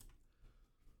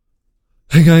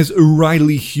Hey guys,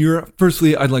 Riley here.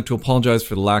 Firstly, I'd like to apologize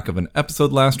for the lack of an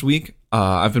episode last week.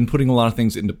 I've been putting a lot of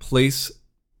things into place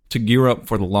to gear up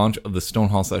for the launch of the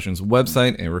Stonehall Sessions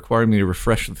website, and it required me to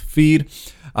refresh the feed,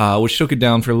 which took it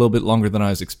down for a little bit longer than I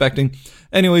was expecting.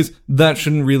 Anyways, that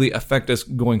shouldn't really affect us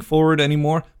going forward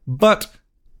anymore, but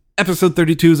episode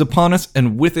 32 is upon us,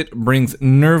 and with it brings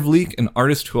Nerve Leak, an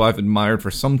artist who I've admired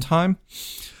for some time,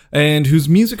 and whose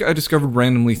music I discovered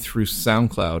randomly through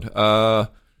SoundCloud.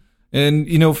 And,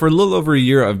 you know, for a little over a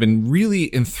year, I've been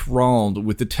really enthralled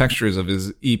with the textures of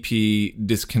his EP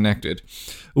Disconnected,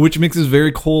 which mixes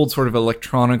very cold sort of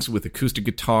electronics with acoustic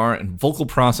guitar and vocal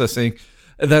processing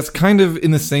that's kind of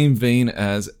in the same vein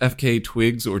as FK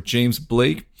Twigs or James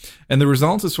Blake. And the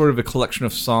result is sort of a collection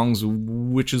of songs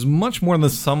which is much more than the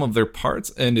sum of their parts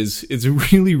and is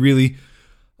really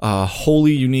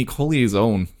wholly unique, wholly his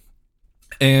own.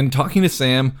 And talking to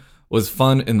Sam was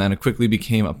fun, and then it quickly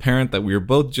became apparent that we were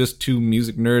both just two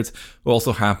music nerds who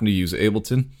also happened to use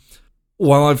Ableton.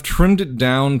 While I've trimmed it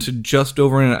down to just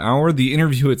over an hour, the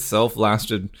interview itself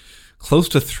lasted close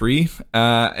to 3,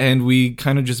 and we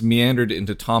kind of just meandered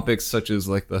into topics such as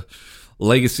like the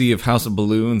legacy of House of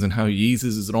Balloons and how Yeezus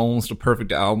is almost a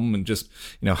perfect album, and just,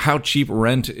 you know, how cheap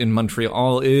rent in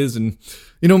Montreal is, and,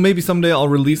 you know, maybe someday I'll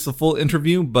release a full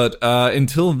interview, but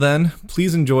until then,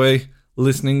 please enjoy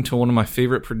listening to one of my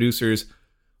favorite producers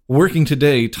working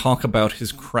today talk about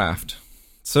his craft.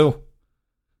 So,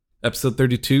 episode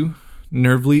 32,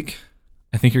 Nerve Leak.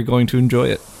 I think you're going to enjoy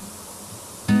it.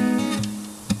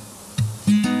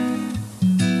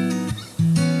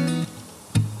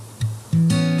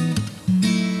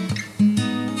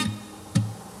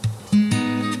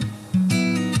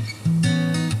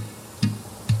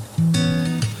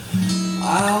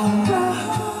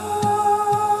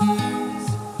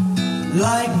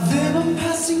 Like venom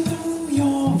passing through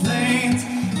your veins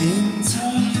in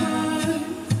time,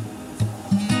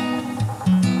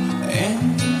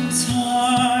 and in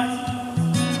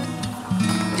time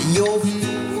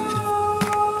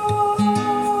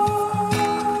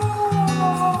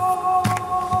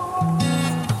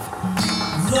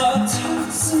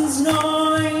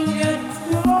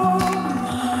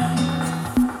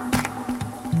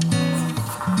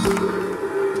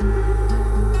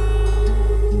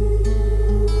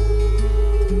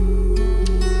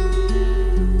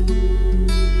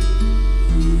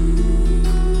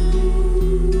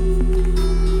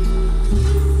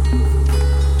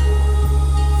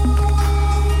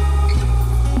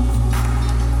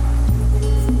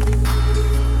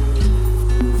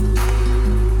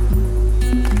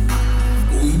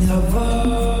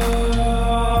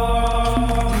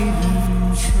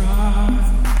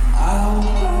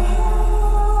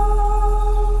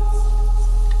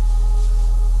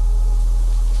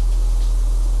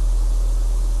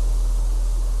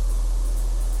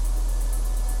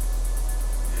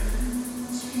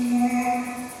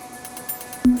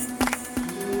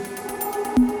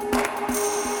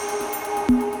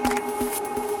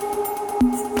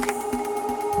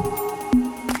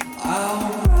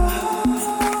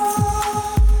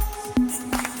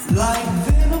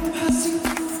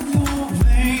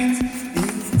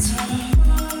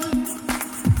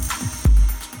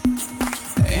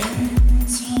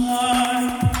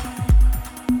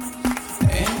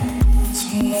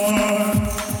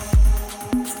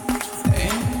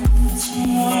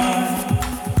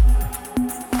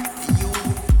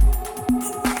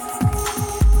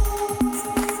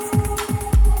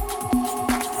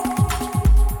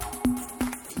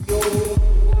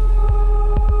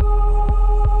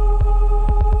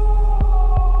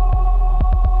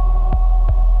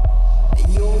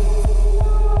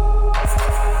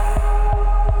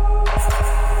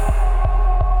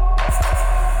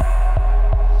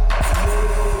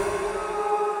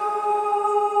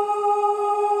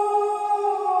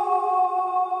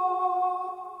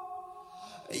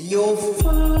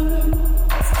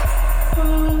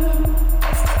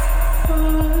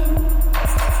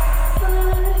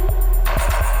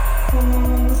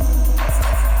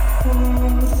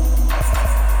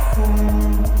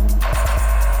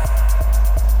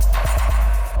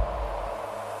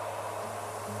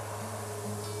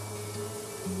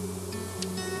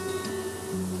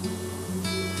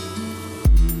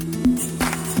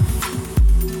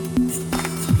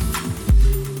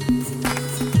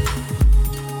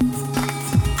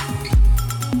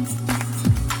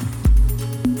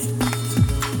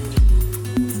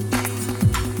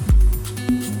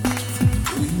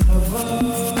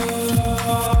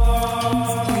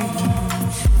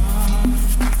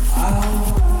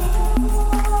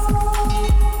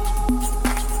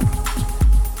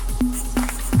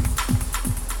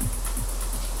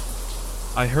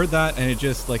I heard that and it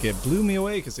just like it blew me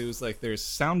away because it was like there's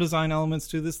sound design elements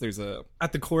to this. There's a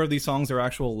at the core of these songs are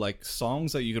actual like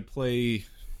songs that you could play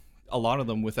a lot of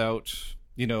them without,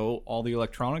 you know, all the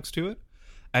electronics to it.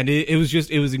 And it was just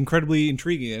it was incredibly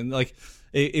intriguing and like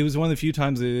it was one of the few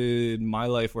times in my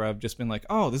life where I've just been like,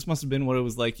 oh, this must have been what it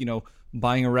was like, you know,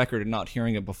 buying a record and not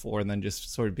hearing it before and then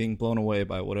just sort of being blown away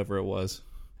by whatever it was.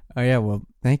 Oh yeah, well,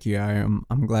 thank you.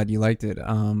 I'm glad you liked it.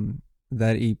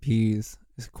 That EP is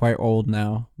quite old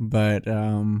now, but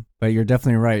you're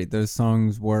definitely right. Those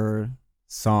songs were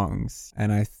songs,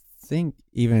 and I think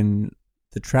even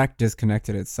the track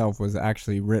Disconnected itself was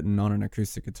actually written on an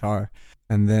acoustic guitar,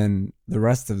 and then the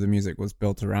rest of the music was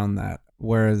built around that.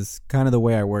 Whereas kind of the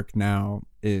way I work now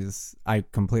is I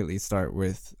completely start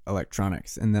with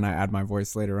electronics and then I add my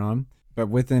voice later on. But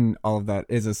within all of that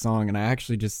is a song, and I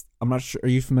actually I'm not sure, are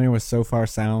you familiar with So Far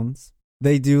Sounds?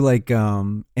 They do like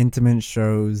intimate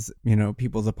shows, you know,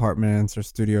 people's apartments or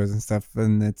studios and stuff,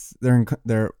 and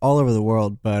they're all over the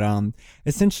world. But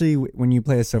essentially, when you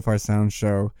play a So Far Sound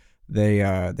show, they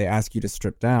ask you to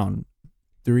strip down.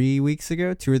 2 or 3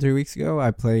 weeks ago,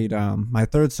 I played my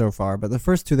third so far, but the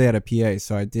first two they had a PA,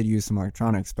 so I did use some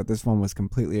electronics, but this one was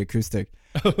completely acoustic.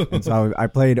 And so I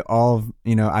played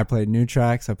I played new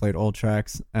tracks, I played old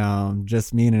tracks,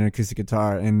 just me and an acoustic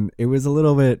guitar, and it was a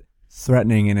little bit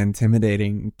threatening and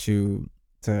intimidating to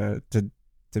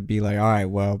be like, all right,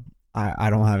 well, I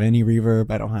don't have any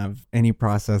reverb, I don't have any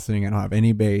processing, I don't have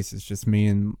any bass, it's just me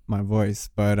and my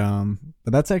voice. But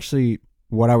that's actually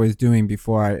what I was doing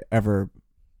before I ever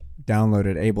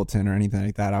downloaded Ableton or anything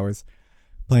like that. I was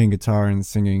playing guitar and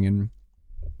singing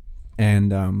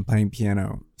and playing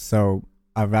piano. So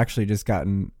I've actually just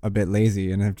gotten a bit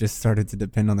lazy and have just started to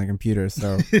depend on the computer.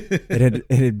 So it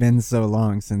had been so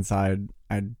long since I'd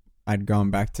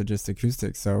gone back to just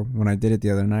acoustic. So when I did it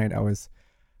the other night, I was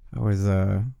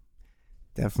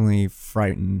definitely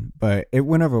frightened, but it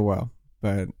went over well.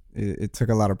 But it took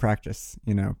a lot of practice,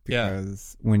 you know,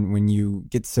 because when you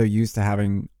get so used to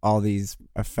having all these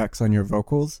effects on your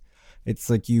vocals, it's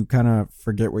like you kind of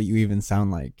forget what you even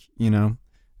sound like, you know?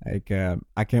 Like I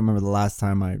can't remember the last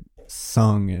time I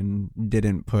sung and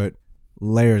didn't put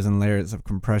layers and layers of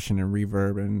compression and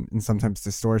reverb and sometimes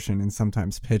distortion and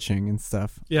sometimes pitching and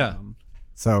stuff. Yeah.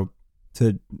 So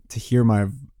to hear my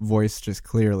voice just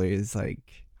clearly is like,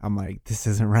 I'm like, this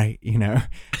isn't right, you know?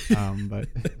 But...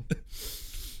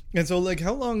 And so, like,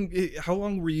 how long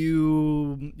were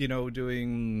you, you know,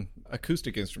 doing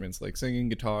acoustic instruments, like singing,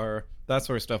 guitar, that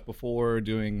sort of stuff, before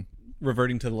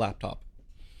reverting to the laptop?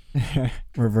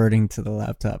 Reverting to the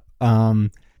laptop.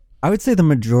 I would say the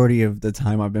majority of the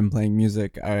time I've been playing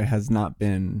music has not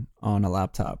been on a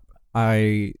laptop.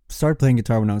 I started playing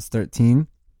guitar when I was 13.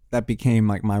 That became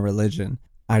like my religion.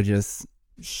 I just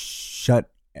shut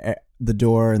the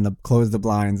door and closed the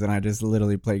blinds, and I just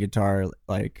literally play guitar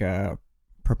like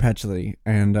perpetually.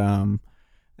 And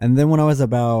then when I was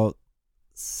about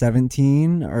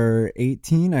 17 or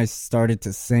 18, I started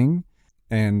to sing,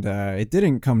 and it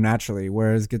didn't come naturally.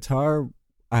 Whereas guitar,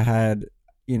 I had,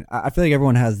 you know, I feel like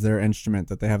everyone has their instrument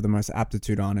that they have the most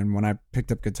aptitude on, and when I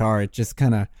picked up guitar, it just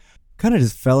kind of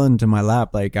just fell into my lap.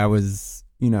 Like I was,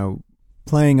 you know,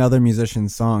 playing other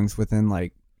musicians' songs within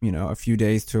like, you know, a few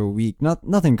days to a week.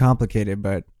 Nothing complicated,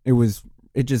 but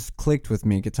it just clicked with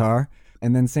me, guitar.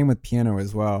 And then same with piano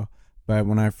as well. But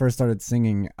when I first started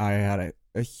singing, I had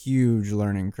a huge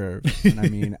learning curve. And I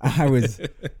mean, I was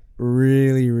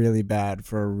really, really bad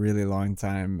for a really long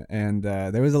time. And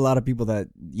there was a lot of people that,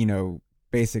 you know,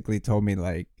 basically told me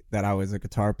like that I was a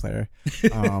guitar player.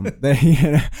 They,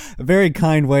 you know, a very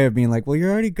kind way of being like, well,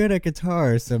 you're already good at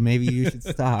guitar, so maybe you should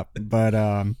stop. But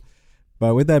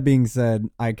with that being said,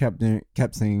 I kept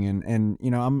singing, and you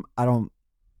know,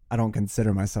 I don't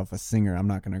consider myself a singer. I'm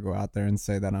not going to go out there and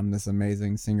say that I'm this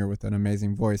amazing singer with an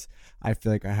amazing voice. I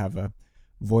feel like I have a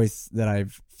voice that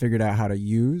I've figured out how to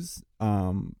use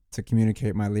to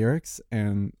communicate my lyrics.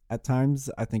 And at times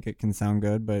I think it can sound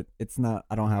good, but it's not,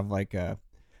 I don't have like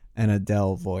an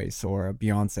Adele voice or a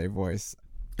Beyonce voice.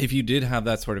 If you did have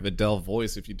that sort of Adele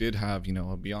voice, if you did have, you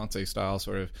know, a Beyonce style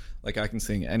sort of like, I can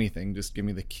sing anything, just give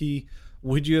me the key,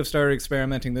 would you have started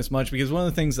experimenting this much? Because one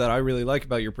of the things that I really like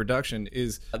about your production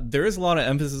is there is a lot of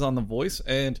emphasis on the voice,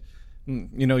 and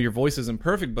you know, your voice isn't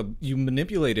perfect, but you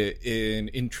manipulate it in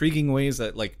intriguing ways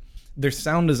that, like, there's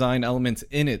sound design elements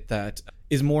in it that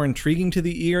is more intriguing to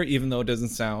the ear, even though it doesn't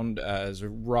sound as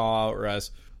raw or as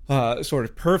sort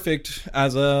of perfect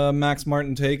as a Max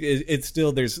Martin take. It's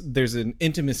still, there's an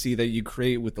intimacy that you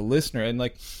create with the listener. And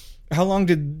like, how long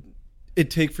did it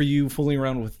take for you fooling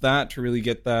around with that to really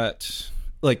get that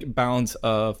like balance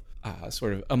of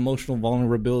sort of emotional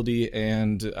vulnerability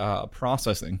and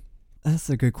processing? That's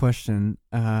a good question.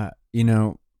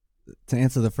 To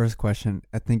answer the first question,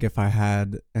 I think if I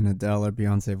had an Adele or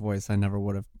Beyonce voice, I never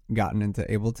would have gotten into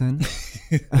Ableton.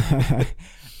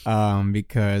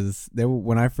 Because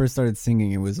when I first started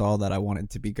singing, it was all that I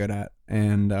wanted to be good at,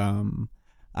 and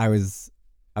I was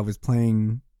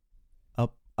playing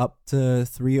up to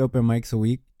 3 open mics a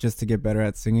week just to get better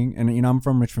at singing. And I'm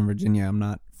from Richmond, Virginia. I'm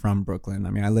not from Brooklyn. I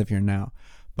mean, I live here now,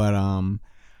 but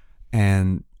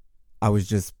and I was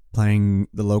just playing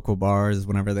the local bars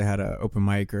whenever they had an open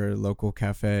mic or a local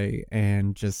cafe,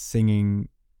 and just singing,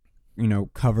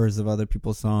 covers of other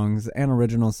people's songs and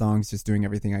original songs, just doing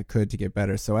everything I could to get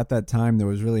better. So at that time, there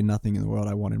was really nothing in the world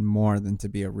I wanted more than to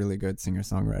be a really good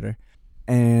singer-songwriter.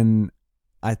 And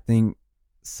I think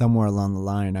somewhere along the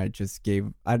line, I just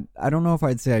I don't know if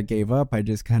I'd say I gave up. I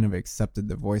just kind of accepted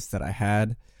the voice that I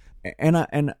had. And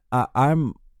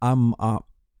I'm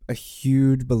a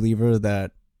huge believer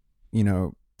that,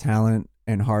 talent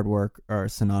and hard work are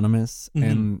synonymous. Mm-hmm.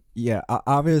 And yeah,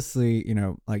 obviously,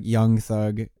 like Young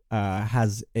Thug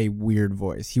has a weird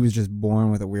voice. He was just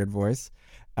born with a weird voice.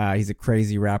 He's a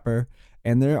crazy rapper.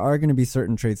 And there are going to be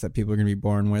certain traits that people are going to be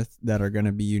born with that are going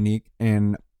to be unique.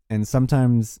 And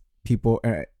sometimes people,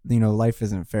 life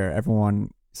isn't fair.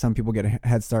 Some people get a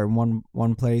head start in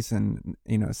one place, and,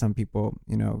 some people,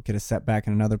 get a setback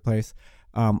in another place,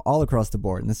 all across the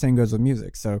board. And the same goes with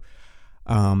music. So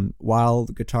while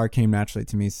the guitar came naturally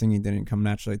to me, singing didn't come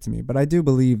naturally to me. But I do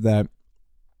believe that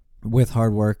with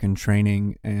hard work and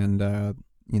training and,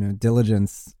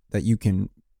 diligence, that you can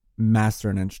master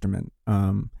an instrument,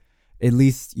 at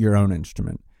least your own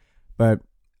instrument. But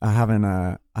I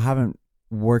haven't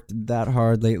worked that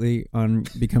hard lately on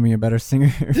becoming a better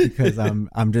singer because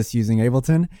I'm just using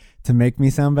Ableton to make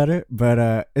me sound better.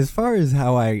 But as far as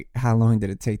how long did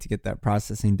it take to get that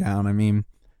processing down, I mean,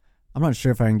 I'm not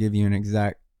sure if I can give you an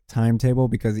exact timetable,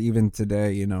 because even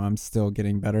today, I'm still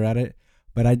getting better at it.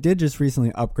 But I did just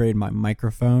recently upgrade my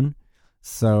microphone.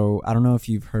 So I don't know if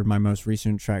you've heard my most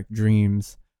recent track,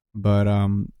 Dreams, but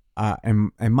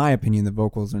in my opinion, the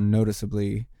vocals are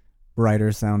noticeably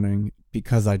brighter sounding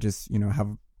because I just,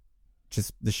 have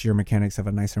just the sheer mechanics of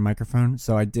a nicer microphone.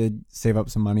 So I did save up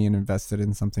some money and invested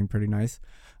in something pretty nice.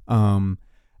 I'm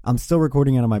still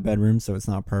recording out of my bedroom, so it's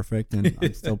not perfect, and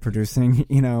I'm still producing,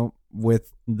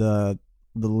 with the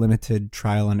limited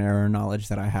trial and error knowledge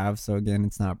that I have. So again,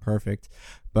 it's not perfect,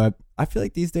 but I feel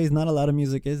like these days not a lot of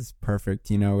music is perfect.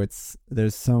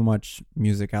 There's so much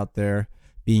music out there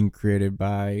being created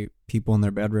by people in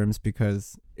their bedrooms,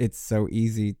 because it's so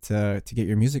easy to get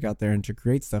your music out there and to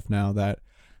create stuff now that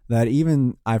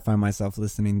even I find myself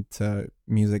listening to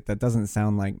music that doesn't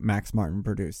sound like Max Martin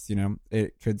produced.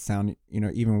 It could sound,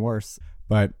 even worse.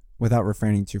 But without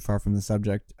refraining too far from the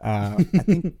subject, I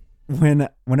think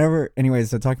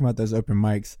so talking about those open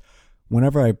mics,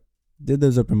 whenever I did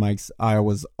those open mics, I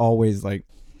was always like,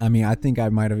 I think I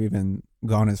might have even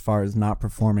gone as far as not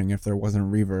performing if there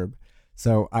wasn't reverb.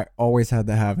 So I always had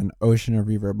to have an ocean of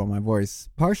reverb on my voice,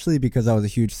 partially because I was a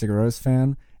huge Sigur Rós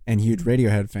fan and huge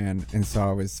Radiohead fan, and so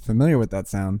I was familiar with that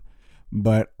sound.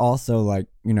 But also, like,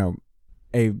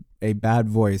 a bad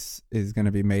voice is going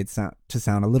to be made to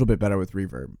sound a little bit better with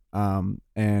reverb.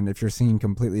 And if you're singing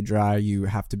completely dry, you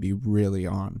have to be really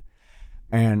on.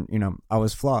 And, I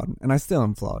was flawed, and I still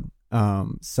am flawed.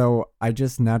 So I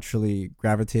just naturally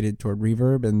gravitated toward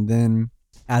reverb. And then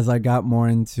as I got more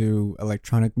into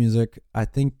electronic music, I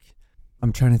think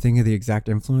I'm trying to think of the exact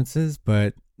influences,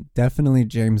 but definitely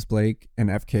James Blake and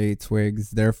FKA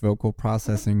Twigs, their vocal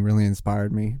processing really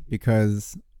inspired me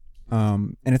because,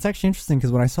 and it's actually interesting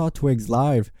because when I saw Twigs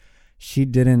live, she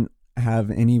didn't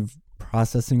have any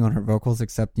processing on her vocals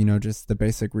except, just the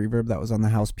basic reverb that was on the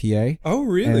house PA. Oh,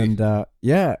 really? And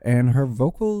yeah, and her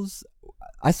vocals,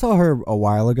 I saw her a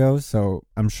while ago, so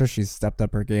I'm sure she's stepped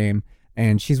up her game,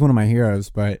 and she's one of my heroes,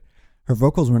 but her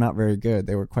vocals were not very good.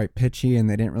 They were quite pitchy and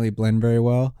they didn't really blend very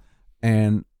well.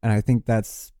 And I think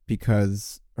that's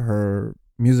because her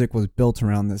music was built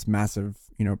around this massive,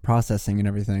 processing and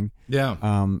everything. Yeah.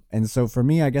 And so for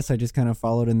me, I guess I just kind of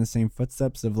followed in the same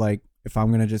footsteps of, like, if I'm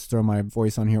going to just throw my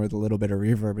voice on here with a little bit of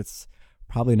reverb, it's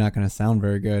probably not going to sound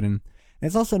very good. And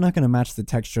it's also not going to match the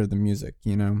texture of the music,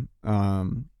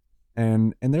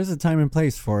 and there's a time and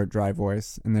place for a dry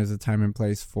voice, and there's a time and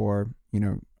place for,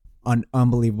 an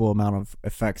unbelievable amount of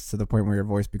effects to the point where your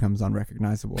voice becomes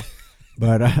unrecognizable.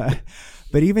 But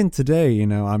even today,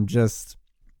 I'm just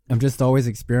always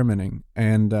experimenting.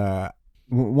 And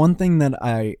one thing that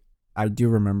I do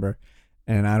remember,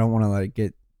 and I don't want to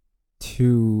get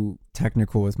too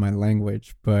technical with my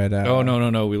language, but oh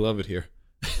no, we love it here.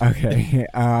 Okay.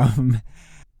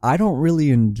 I don't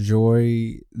really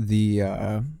enjoy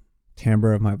the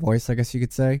timbre of my voice, I guess you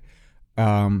could say.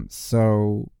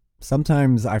 So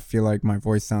sometimes I feel like my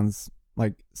voice sounds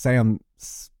like, say I'm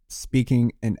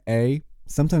speaking in A.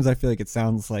 Sometimes I feel like it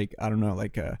sounds like, I don't know,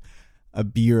 like a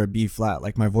B or a B flat.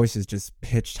 Like my voice is just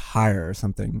pitched higher or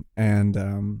something. And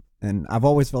I've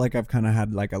always felt like I've kind of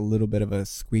had like a little bit of a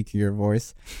squeakier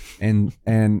voice, and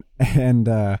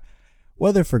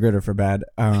whether for good or for bad,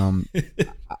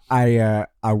 I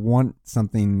want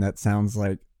something that sounds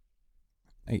like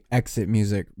Exit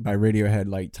Music by Radiohead,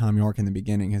 like Tom York in the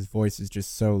beginning. His voice is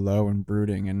just so low and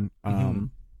brooding, and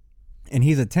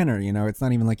he's a tenor. You know, it's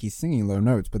not even like he's singing low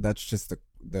notes, but that's just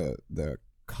the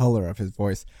color of his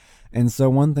voice. And so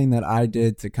one thing that I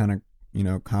did to kind of, you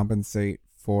know, compensate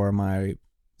for my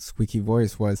squeaky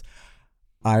voice was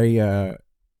and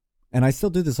I still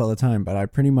do this all the time, but I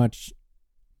pretty much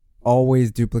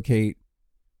always duplicate.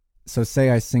 So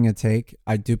say I sing a take,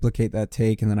 I duplicate that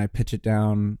take and then I pitch it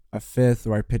down a fifth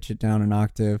or I pitch it down an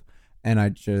octave and I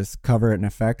just cover it in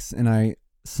effects. And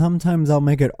sometimes I'll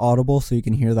make it audible so you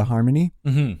can hear the harmony,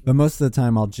 but most of the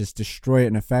time I'll just destroy it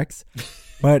in effects.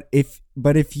 But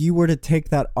if you were to take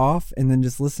that off and then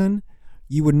just listen,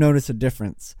 you would notice a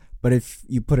difference. But if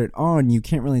you put it on, you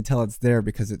can't really tell it's there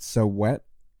because it's so wet.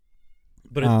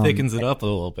 But it thickens it up a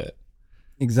little bit.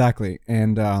 Exactly.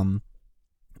 And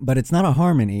but it's not a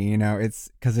harmony, you know. It's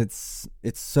because it's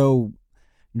so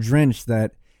drenched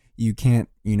that you can't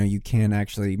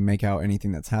actually make out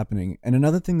anything that's happening. And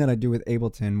another thing that I do with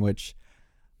Ableton, which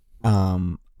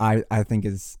I think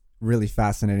is really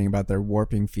fascinating about their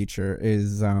warping feature,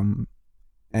 is are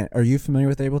you familiar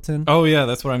with Ableton? Oh yeah,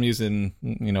 that's what I'm using,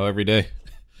 you know, every day.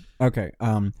 Okay.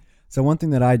 So one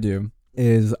thing that I do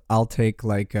is I'll take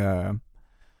a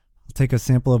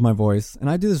sample of my voice, and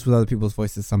I do this with other people's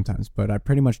voices sometimes, but I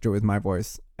pretty much do it with my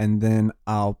voice, and then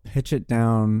I'll pitch it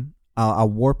down. I'll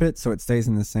warp it so it stays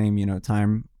in the same, you know,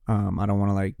 time. I don't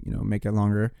want to, like, you know, make it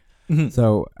longer.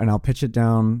 So, and I'll pitch it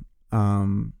down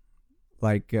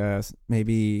like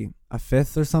maybe a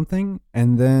fifth or something,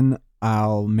 and then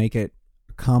I'll make it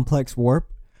complex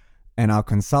warp, and I'll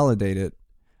consolidate it.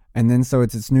 And then so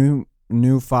it's its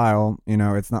new file, you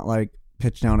know, it's not like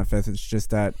pitch down a fifth, it's just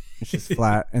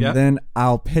flat. And then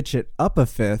I'll pitch it up a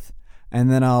fifth, and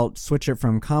then I'll switch it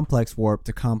from complex warp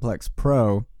to complex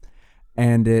pro,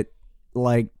 and it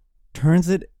like turns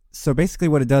it. So basically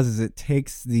what it does is it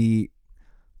takes the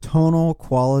tonal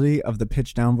quality of the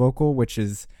pitch down vocal, which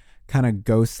is kind of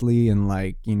ghostly and,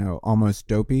 like, you know, almost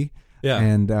dopey. Yeah.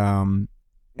 And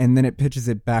then it pitches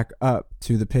it back up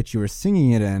to the pitch you were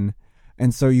singing it in.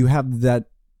 And so you have that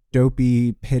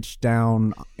dopey pitch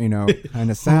down, you know, kind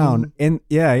of sound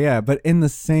but in the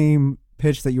same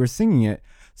pitch that you were singing it.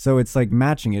 So it's like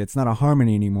matching it. It's not a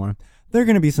harmony anymore. There are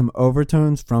going to be some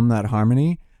overtones from that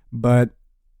harmony, but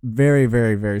very,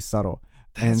 very, very subtle.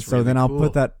 And so really then I'll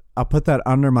put that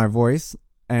under my voice,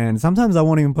 and sometimes I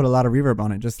won't even put a lot of reverb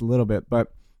on it, just a little bit.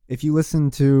 But if you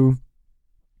listen to,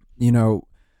 you know,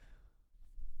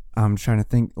 I'm trying to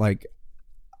think, like,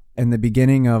 in the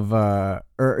beginning of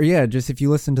just if you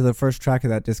listen to the first track of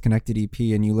that Disconnected EP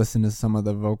and you listen to some of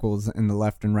the vocals in the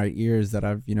left and right ears that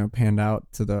I've, you know, panned out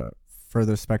to the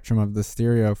further spectrum of the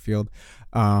stereo field,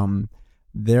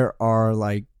 there are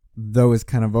like those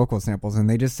kind of vocal samples, and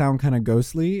they just sound kind of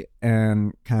ghostly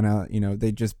and kind of, you know,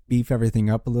 they just beef everything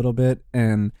up a little bit,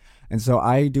 and so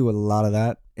I do a lot of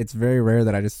that. It's very rare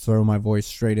that I just throw my voice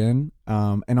straight in,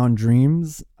 and on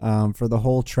Dreams, for the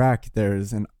whole track,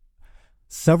 there's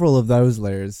several of those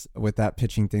layers with that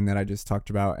pitching thing that I just talked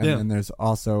about. And then there's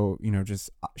also, you know, just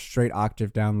straight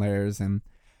octave down layers. And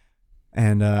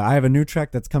I have a new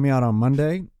track that's coming out on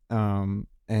Monday. And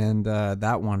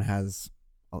that one has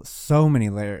so many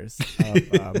layers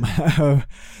of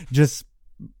just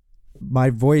my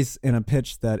voice in a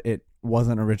pitch that it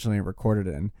wasn't originally recorded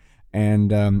in.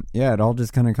 And it all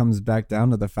just kind of comes back down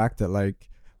to the fact that, like,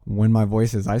 when my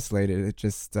voice is isolated, it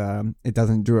just it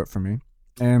doesn't do it for me.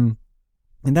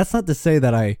 And that's not to say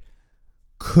that I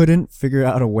couldn't figure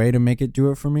out a way to make it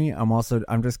do it for me. I'm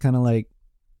just kind of like,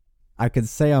 I could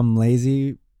say I'm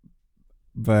lazy,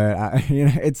 but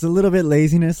it's a little bit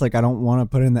laziness. Like, I don't want to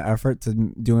put in the effort to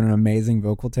doing an amazing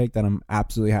vocal take that I'm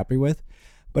absolutely happy with.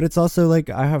 But it's also like,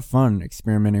 I have fun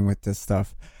experimenting with this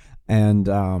stuff, and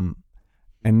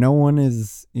no one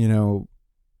is, you know,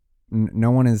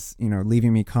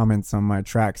 leaving me comments on my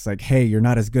tracks like, hey, you're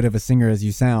not as good of a singer as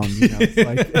you sound. You know, it's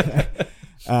like,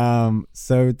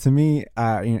 so to me, you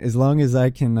know, as long as I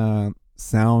can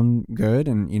sound good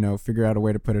and, you know, figure out a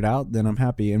way to put it out, then I'm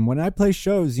happy. And when I play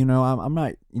shows, you know, I'm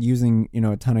not using, you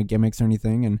know, a ton of gimmicks or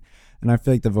anything. and I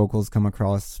feel like the vocals come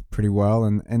across pretty well,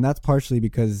 and that's partially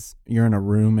because you're in a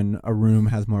room, and a room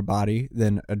has more body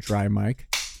than a dry mic.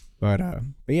 But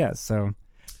yeah, so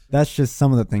that's just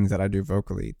some of the things that I do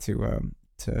vocally to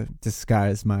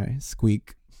disguise my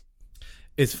squeak.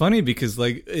 It's funny because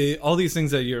like all these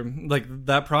things that you're like,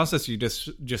 that process you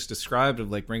just described of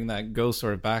like bringing that Go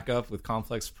sort of back up with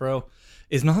Complex Pro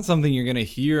is not something you're going to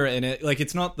hear. And it like,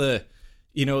 it's not the,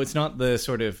 it's not the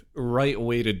sort of right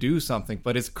way to do something,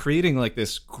 but it's creating like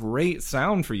this great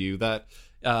sound for you that,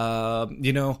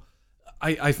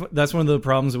 I that's one of the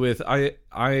problems with,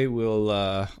 I will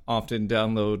often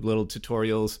download little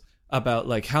tutorials about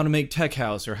like how to make tech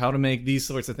house or how to make these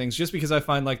sorts of things, just because I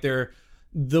find like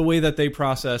the way that they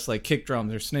process like kick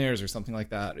drums or snares or something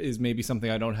like that is maybe something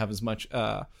I don't have as much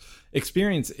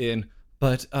experience in.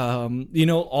 But,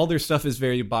 all their stuff is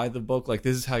very by the book. Like,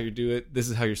 this is how you do it. This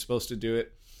is how you're supposed to do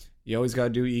it. You always got to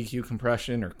do EQ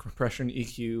compression or compression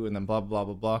EQ and then blah, blah,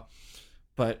 blah, blah.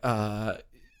 But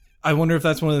I wonder if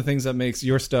that's one of the things that makes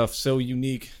your stuff so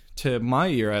unique to my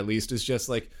ear, at least, is just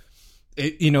like,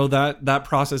 that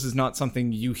process is not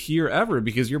something you hear ever,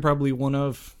 because you're probably one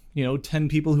of, 10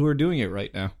 people who are doing it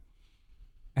right now.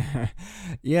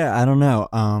 Yeah, I don't know.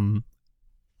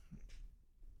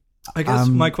 I guess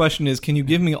my question is, can you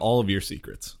give me all of your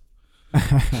secrets?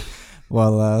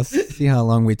 Well, see how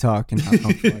long we talk and how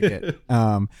comfortable I get.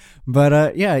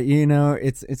 But yeah,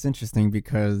 it's interesting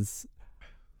because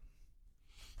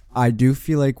I do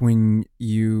feel like when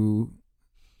you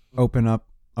open up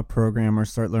a program or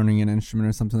start learning an instrument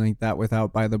or something like that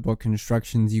without by the book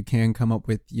instructions, you can come up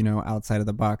with, outside of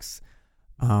the box,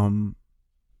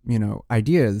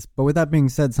 ideas. But with that being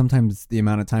said, sometimes the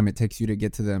amount of time it takes you to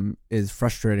get to them is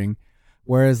frustrating.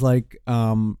 Whereas like,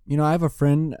 I have a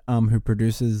friend who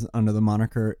produces under the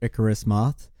moniker Icarus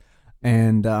Moth,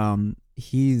 and I don't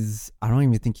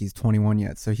even think he's 21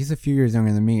 yet. So he's a few years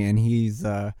younger than me, and he's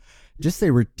just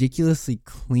a ridiculously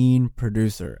clean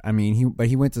producer. I mean,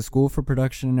 he went to school for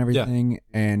production and everything,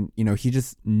 and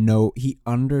he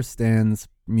understands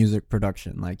music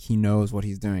production. Like, he knows what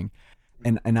he's doing.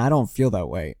 And I don't feel that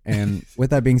way. And with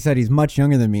that being said, he's much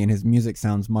younger than me, and his music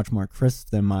sounds much more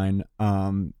crisp than mine.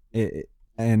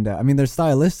 There's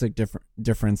stylistic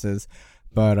differences,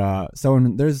 but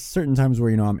there's certain times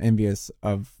where I'm envious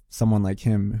of someone like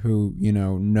him who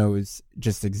knows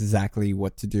just exactly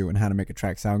what to do and how to make a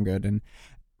track sound good. And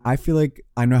I feel like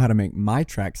I know how to make my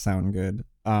track sound good,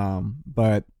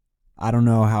 but I don't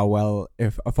know how well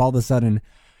if all of a sudden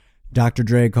Dr.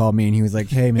 Dre called me and he was like,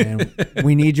 "Hey man,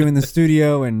 we need you in the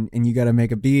studio and you got to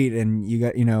make a beat, and you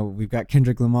got we've got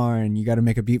Kendrick Lamar and you got to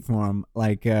make a beat for him."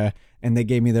 Like and they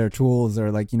gave me their tools,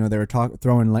 or like they were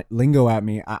throwing lingo at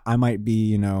me. I might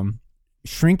be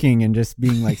shrinking and just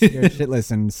being like scared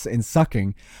shitless and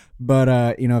sucking.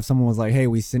 But if someone was like, "Hey,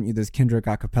 we sent you this Kendrick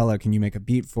acapella, can you make a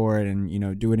beat for it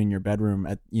and do it in your bedroom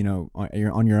at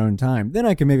on your own time?" Then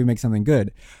I can maybe make something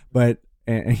good. But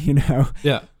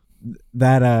yeah.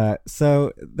 That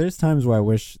so there's times where I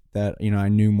wish that I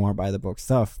knew more by the book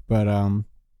stuff, but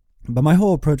my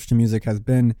whole approach to music has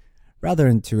been rather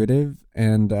intuitive,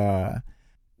 and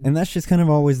that's just kind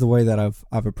of always the way that I've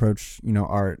approached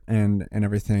art and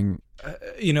everything.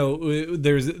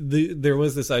 There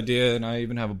was this idea, and I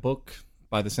even have a book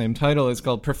by the same title. It's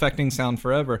called Perfecting Sound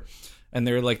Forever, and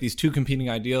there are like these two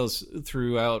competing ideals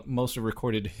throughout most of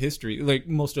recorded history, like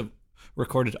most of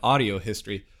recorded audio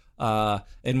history.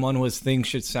 And one was things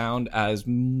should sound as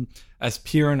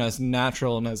pure and as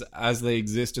natural and as they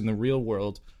exist in the real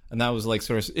world. And that was like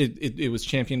sort of it was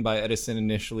championed by Edison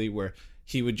initially, where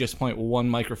he would just point one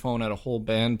microphone at a whole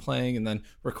band playing and then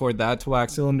record that to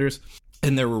wax cylinders.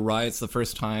 And there were riots the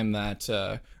first time that,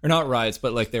 or not riots,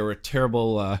 but like there were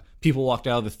terrible, people walked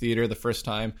out of the theater the first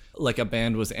time like a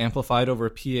band was amplified over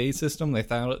a PA system. They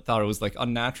thought it was like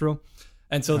unnatural.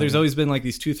 And so there's always been like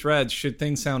these two threads. Should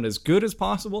things sound as good as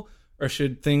possible, or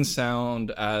should things sound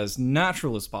as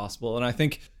natural as possible? And I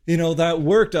think, that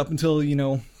worked up until,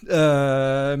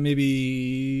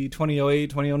 maybe 2008,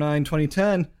 2009,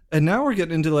 2010. And now we're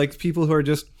getting into like people who are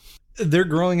they're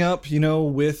growing up,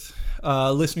 with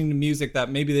listening to music that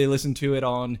maybe they listen to it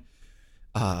on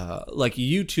like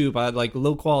YouTube at like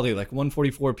low quality, like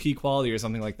 144p quality or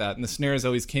something like that. And the snares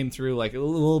always came through like a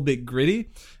little bit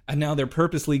gritty. And now they're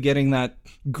purposely getting that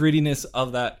grittiness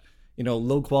of that,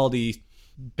 low quality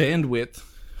bandwidth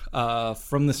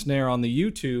from the snare on the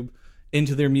YouTube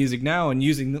into their music now, and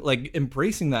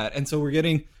embracing that. And so we're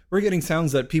getting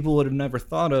sounds that people would have never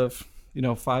thought of,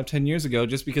 5-10 years ago,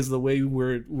 just because of the way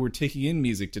we're taking in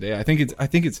music today. I think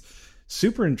it's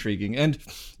super intriguing. And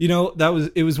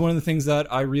it was one of the things that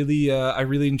I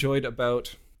really enjoyed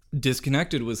about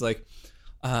Disconnected was like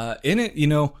in it,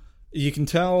 you can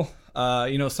tell,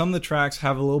 some of the tracks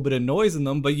have a little bit of noise in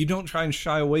them, but you don't try and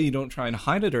shy away. You don't try and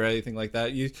hide it or anything like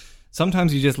that.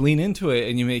 Sometimes you just lean into it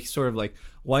and you make sort of like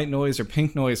white noise or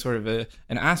pink noise, sort of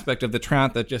an aspect of the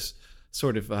track that just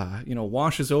sort of,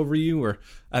 washes over you,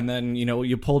 and then,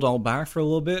 you pulled all back for a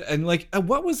little bit. And like,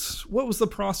 what was the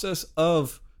process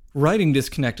of writing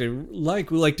Disconnected?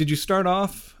 Like, did you start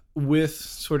off with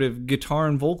sort of guitar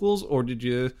and vocals, or did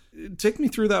you take me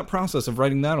through that process of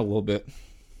writing that a little bit?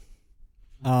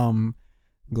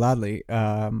 Gladly.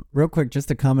 Real quick, just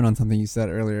to comment on something you said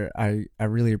earlier, I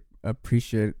really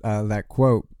appreciate that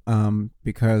quote,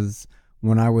 because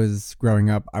when I was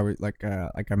growing up, I was like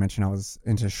I mentioned, I was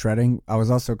into shredding. I was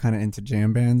also kind of into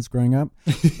jam bands growing up,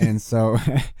 and so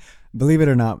believe it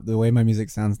or not, the way my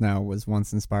music sounds now was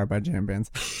once inspired by jam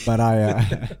bands. But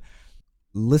I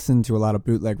listened to a lot of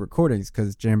bootleg recordings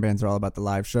because jam bands are all about the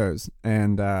live shows.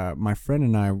 And my friend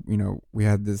and I, we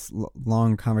had this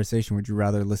long conversation. Would you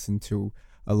rather listen to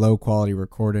a low quality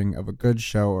recording of a good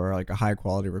show or like a high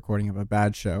quality recording of a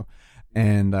bad show?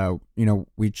 And,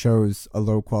 we chose a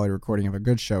low quality recording of a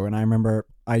good show. And I remember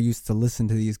I used to listen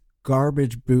to these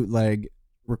garbage bootleg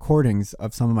recordings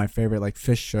of some of my favorite like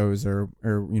Fish shows or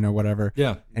whatever.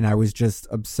 Yeah. And I was just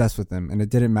obsessed with them. And it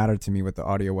didn't matter to me what the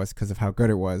audio was because of how good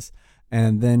it was.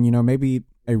 And then, maybe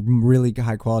a really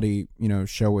high quality,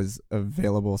 show was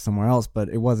available somewhere else, but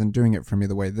it wasn't doing it for me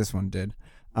the way this one did.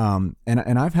 And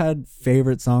I've had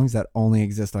favorite songs that only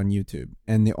exist on YouTube.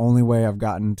 And the only way I've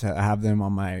gotten to have them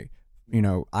on my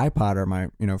iPod or my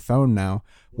phone now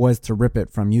was to rip it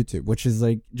from YouTube, which is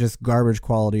like just garbage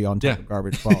quality on top of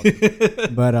garbage quality.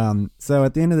 But so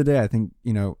at the end of the day, I think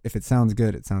if it sounds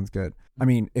good, it sounds good. I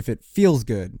mean, if it feels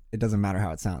good, it doesn't matter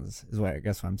how it sounds, is what I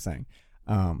guess what I'm saying.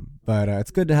 But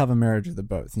it's good to have a marriage of the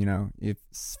both.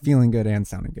 It's feeling good and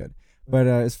sounding good. But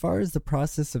as far as the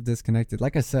process of Disconnected,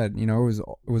 like I said, it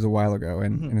was a while ago,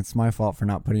 and it's my fault for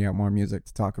not putting out more music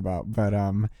to talk about. But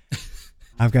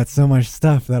I've got so much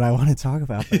stuff that I want to talk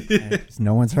about, but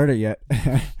no one's heard it yet.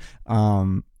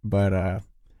 But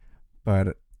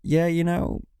yeah,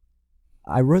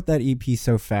 I wrote that EP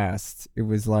so fast. It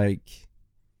was like,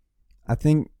 I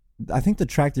think the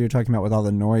track that you're talking about with all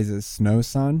the noise is Snow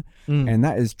Sun, and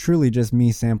that is truly just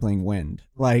me sampling wind.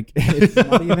 Like, it's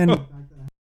not even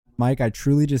Mike. I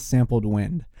truly just sampled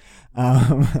wind,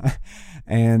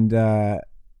 and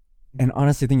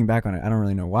honestly, thinking back on it, I don't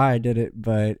really know why I did it,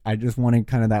 but I just wanted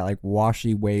kind of that like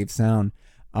washy wave sound.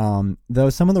 Though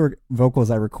some of the vocals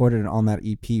I recorded on that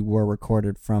EP were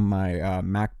recorded from my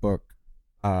MacBook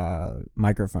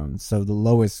microphone, so the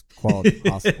lowest quality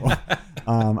possible.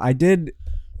 I did,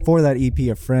 for that EP,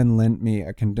 a friend lent me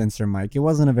a condenser mic. It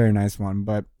wasn't a very nice one,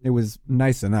 but it was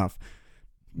nice enough.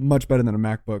 Much better than a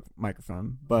MacBook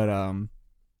microphone. But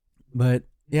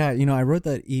yeah, I wrote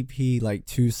that EP like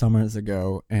 2 summers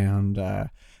ago, and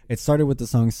it started with the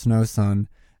song Snow Sun,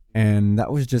 and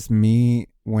that was just me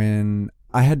when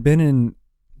I had been in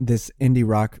this indie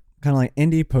rock, kind of like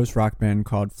indie post-rock band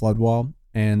called Floodwall,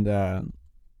 and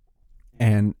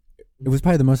it was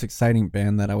probably the most exciting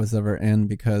band that I was ever in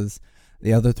because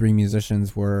the other 3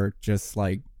 musicians were just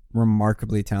like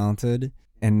remarkably talented.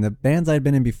 And the bands I'd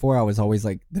been in before, I was always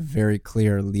like the very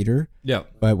clear leader. Yeah.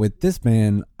 But with this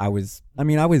band, I was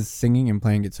singing and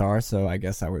playing guitar, so I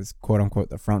guess I was quote unquote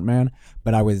the front man,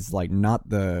 but I was like not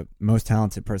the most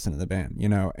talented person in the band,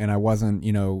 and I wasn't,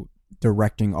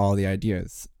 directing all the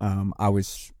ideas. I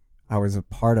was a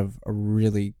part of a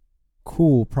really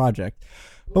cool project.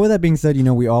 But with that being said,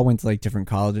 we all went to like different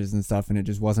colleges and stuff, and it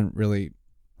just wasn't really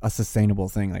a sustainable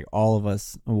thing. Like all of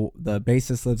us, the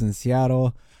bassist lives in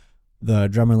Seattle, the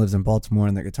drummer lives in Baltimore,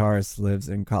 and the guitarist lives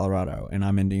in Colorado, and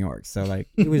I'm in New York. So like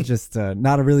it was just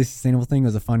not a really sustainable thing. It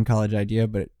was a fun college idea,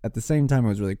 but at the same time it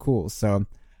was really cool. So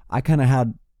I kind of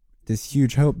had this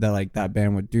huge hope that like that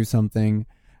band would do something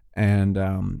and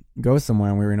go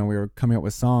somewhere, and we were coming up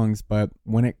with songs. But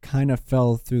when it kind of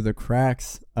fell through the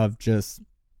cracks of just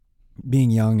being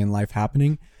young and life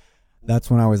happening, that's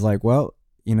when I was like, well,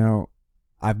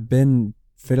 I've been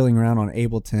fiddling around on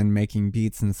Ableton, making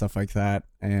beats and stuff like that,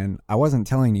 and I wasn't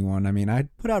telling anyone. I mean, I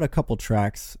put out a couple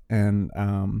tracks, and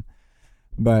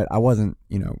but I wasn't,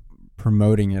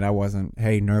 promoting it. I wasn't,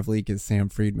 hey, Nerve Leak is Sam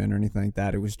Friedman or anything like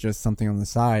that. It was just something on the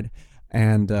side,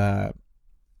 and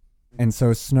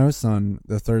so Snow Sun,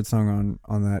 the 3rd song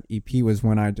on that EP, was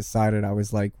when I decided. I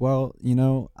was like, well,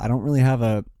 I don't really have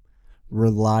a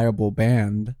reliable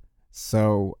band,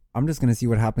 so I'm just gonna see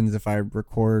what happens if I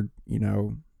record,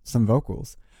 some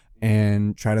vocals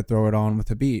and try to throw it on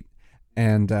with a beat.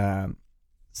 And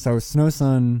so Snow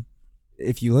Sun,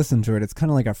 if you listen to it, it's kind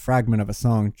of like a fragment of a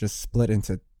song just split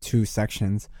into 2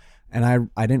 sections. and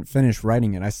I didn't finish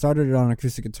writing it. I started it on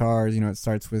acoustic guitars. It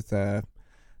starts with that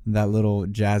little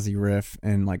jazzy riff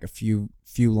and like a few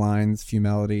lines,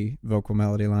 vocal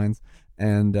melody lines,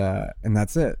 and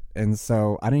that's it. And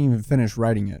so I didn't even finish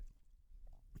writing it.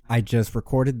 I just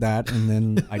recorded that, and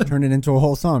then I turned it into a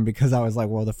whole song because I was like,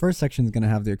 well, the first section is going to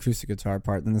have the acoustic guitar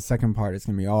part, then the second part is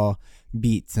going to be all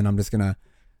beats, and I'm just going to,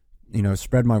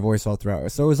 spread my voice all throughout.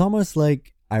 So it was almost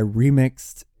like I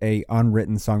remixed a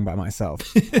unwritten song by myself.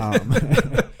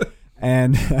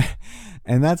 And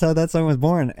that's how that song was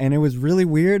born. And it was really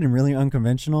weird and really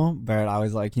unconventional, but I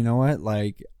was like, you know what?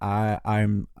 Like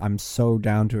I'm so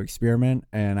down to experiment,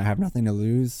 and I have nothing to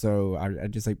lose. So I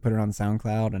just like put it on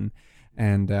SoundCloud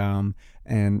and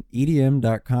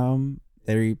EDM.com,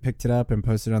 they picked it up and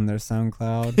posted on their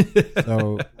SoundCloud.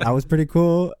 So that was pretty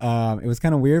cool. It was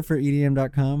kind of weird for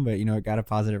EDM.com, but it got a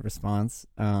positive response.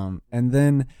 And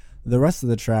then the rest of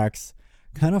the tracks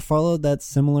kind of followed that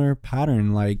similar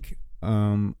pattern. Like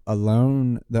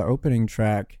Alone, the opening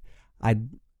track, I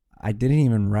didn't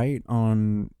even write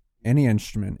on any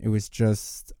instrument. It was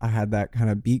just I had that kind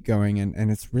of beat going,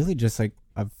 and it's really just like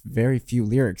a very few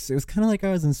lyrics. It was kind of like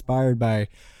I was inspired by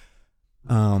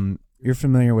you're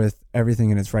familiar with Everything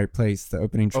in Its Right Place, the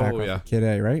opening track of Kid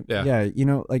A, right? Yeah.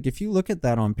 Like if you look at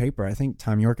that on paper, I think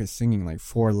Tom York is singing like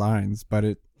 4 lines, but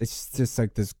it's just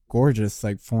like this gorgeous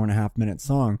like 4.5 minute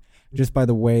song, just by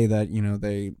the way that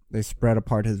they spread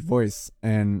apart his voice.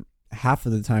 And half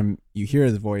of the time you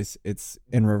hear the voice, it's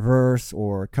in reverse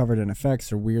or covered in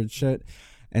effects or weird shit.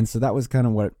 And so that was kind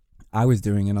of what I was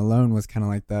doing, and Alone was kind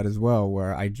of like that as well,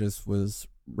 where I just was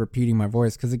repeating my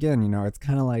voice. Because again, it's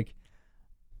kind of like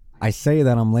I say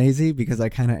that I'm lazy because I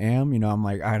kind of am. I'm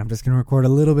like, all right, I'm just going to record a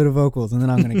little bit of vocals, and then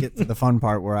I'm going to get to the fun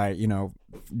part where I,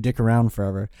 dick around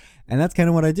forever. And that's kind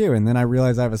of what I do. And then I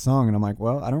realize I have a song, and I'm like,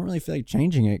 well, I don't really feel like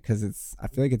changing it because I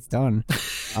feel like it's done.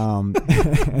 And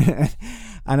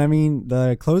I mean,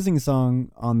 the closing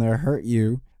song on there, Hurt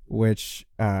You, which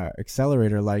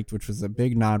Accelerator liked, which was a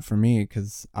big nod for me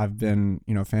because I've been,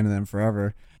 a fan of them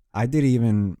forever. I didn't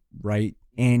even write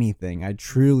anything. I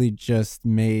truly just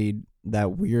made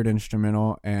that weird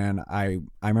instrumental, and I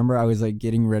remember I was like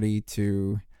getting ready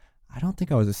to, I don't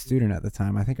think I was a student at the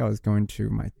time. I think I was going to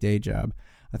my day job.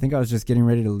 I think I was just getting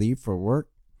ready to leave for work,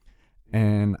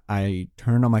 and I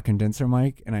turned on my condenser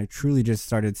mic, and I truly just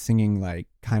started singing like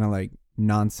kind of like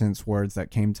nonsense words that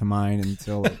came to mind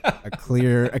until like, a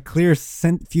clear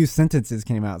few sentences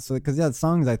came out. So because the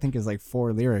songs I think is like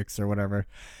 4 lyrics or whatever.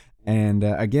 And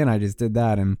again, I just did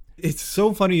that, and it's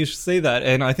so funny you should say that.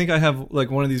 And I think I have like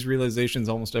one of these realizations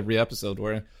almost every episode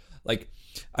where, like,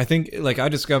 I think like I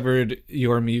discovered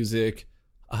your music.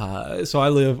 So I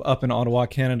live up in Ottawa,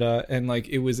 Canada, and like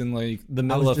it was in like the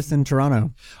middle of just in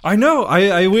Toronto. I know.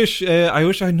 I wish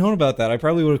I'd known about that. I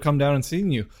probably would have come down and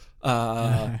seen you.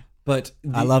 But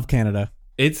I love Canada.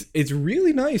 It's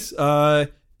really nice.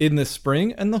 In the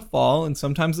spring and the fall and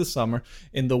sometimes the summer.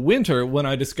 In the winter, when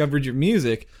I discovered your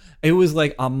music, it was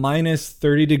like a minus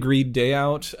 30-degree day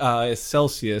out,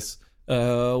 Celsius,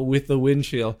 with the wind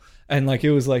chill. And like, it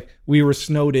was like we were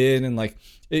snowed in, and like,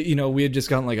 we had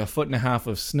just gotten like 1.5 feet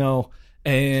of snow.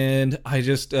 And I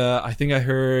just, I think I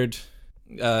heard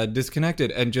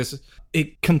Disconnected, and just,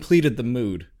 it completed the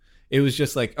mood. It was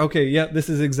just like, okay, yeah, this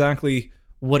is exactly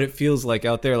what it feels like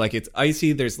out there. Like, it's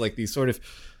icy. There's like these sort of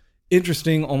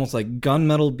interesting, almost like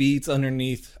gunmetal beats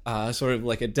underneath, sort of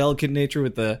like a delicate nature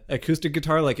with the acoustic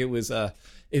guitar. Like it really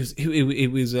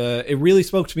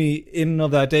spoke to me in and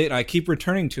of that day, and I keep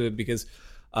returning to it because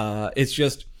it's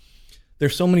just,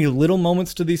 there's so many little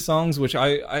moments to these songs, which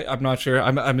I'm not sure.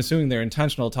 I'm assuming they're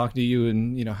intentional, talking to you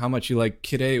and how much you like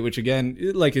Kid A, which again,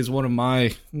 like is one of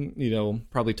my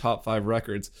probably top 5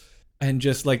 records, and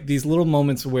just like these little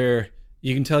moments where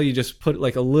you can tell you just put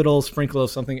like a little sprinkle of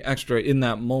something extra in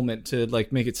that moment to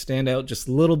like make it stand out just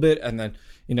a little bit, and then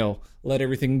let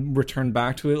everything return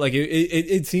back to it. Like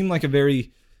it seemed like a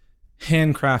very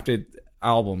handcrafted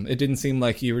album. It didn't seem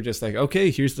like you were just like, okay,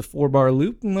 here's the 4-bar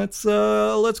loop and let's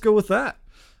go with that.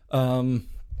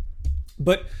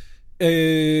 But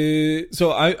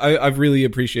so I've really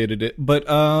appreciated it. But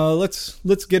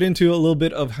let's get into a little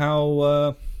bit of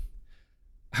how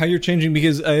you're changing,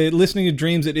 because listening to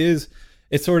Dreams,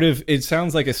 it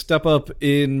sounds like a step up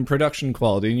in production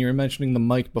quality. And you were mentioning the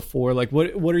mic before. Like,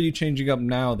 what are you changing up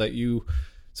now that you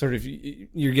sort of,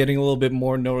 you're getting a little bit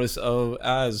more notice of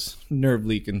as Nerve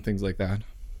Leak and things like that?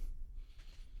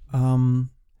 Well,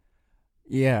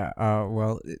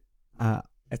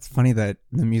 it's funny that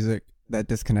the music that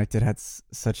Disconnected had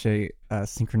such a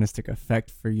synchronistic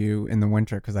effect for you in the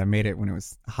winter, because I made it when it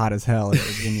was hot as hell in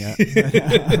Virginia.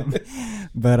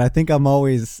 But I think I'm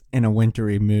always in a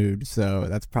wintry mood, so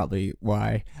that's probably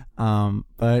why.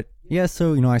 But yeah,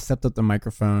 so I stepped up the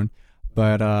microphone,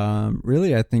 but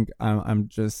really I think I'm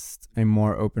just a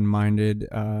more open-minded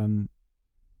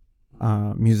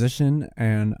musician,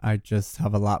 and I just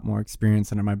have a lot more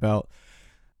experience under my belt.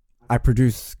 I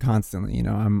produce constantly,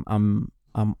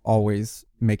 I'm always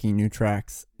making new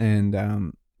tracks,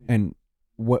 and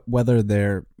whether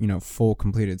they're full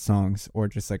completed songs or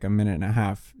just like a minute and a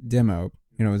half demo,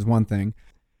 is one thing.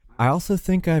 I also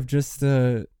think I've just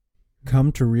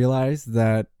come to realize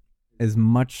that as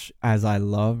much as I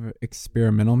love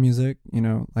experimental music,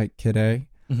 like Kid A,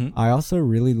 I also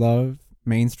really love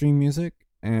mainstream music,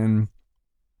 and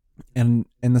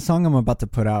the song I'm about to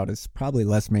put out is probably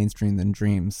less mainstream than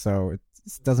Dreams, so it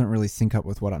doesn't really sync up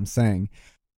with what I'm saying.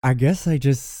 I guess I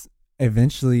just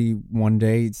eventually one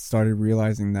day started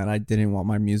realizing that I didn't want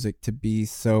my music to be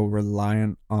so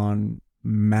reliant on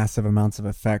massive amounts of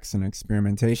effects and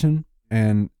experimentation,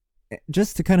 and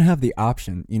just to kind of have the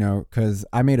option, because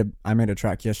I made a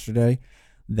track yesterday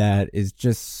that is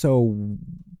just so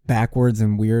backwards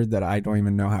and weird that I don't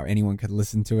even know how anyone could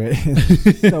listen to it.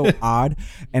 It's so odd.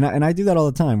 And I do that all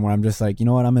the time, where I'm just like,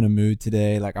 what, I'm in a mood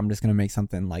today. Like, I'm just going to make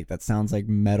something like that sounds like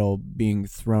metal being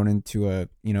thrown into a,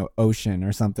 ocean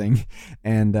or something,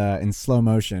 and in slow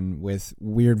motion with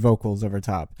weird vocals over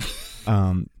top,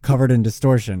 covered in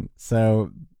distortion.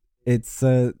 So it's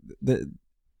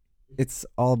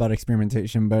all about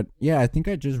experimentation. But yeah, I think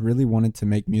I just really wanted to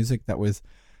make music that was,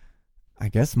 I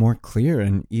guess, more clear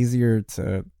and easier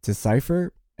to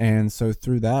decipher. And so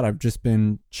through that, I've just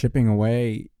been chipping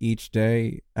away each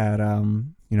day at,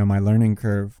 my learning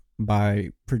curve by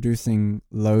producing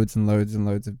loads and loads and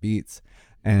loads of beats,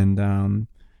 and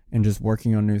just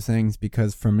working on new things.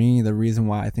 Because for me, the reason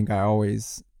why I think I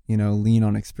always, lean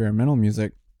on experimental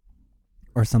music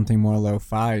or something more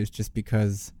lo-fi is just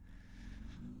because,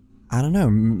 I don't know,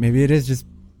 maybe it is just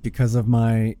because of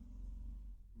my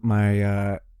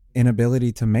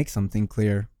inability to make something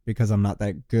clear, because I'm not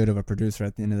that good of a producer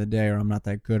at the end of the day, or I'm not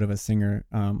that good of a singer.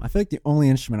 I feel like the only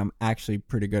instrument I'm actually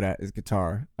pretty good at is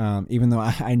guitar. Even though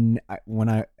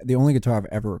the only guitar I've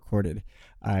ever recorded,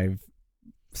 I've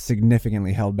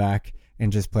significantly held back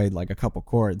and just played like a couple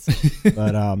chords.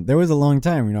 But there was a long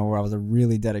time, where I was a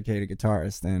really dedicated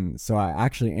guitarist, and so I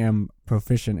actually am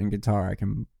proficient in guitar. I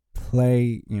can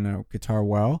play, guitar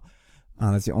well.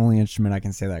 That's the only instrument I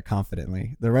can say that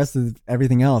confidently. The rest of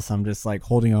everything else, I'm just like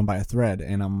holding on by a thread,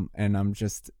 and I'm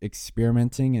just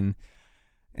experimenting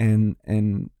and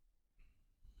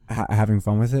having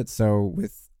fun with it. So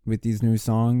with these new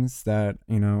songs that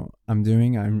I'm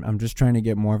doing, I'm just trying to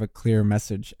get more of a clear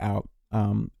message out.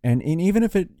 And even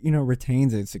if it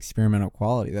retains its experimental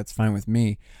quality, that's fine with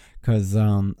me, because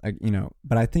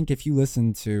But I think if you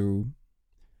listen to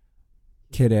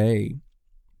Kid A,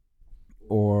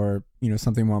 or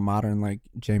something more modern like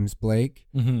James Blake,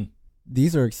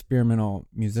 these are experimental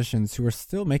musicians who are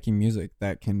still making music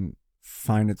that can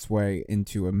find its way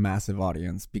into a massive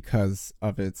audience because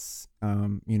of its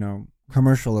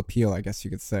commercial appeal, I guess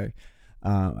you could say.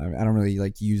 I don't really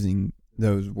like using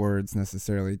those words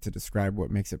necessarily to describe what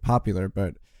makes it popular,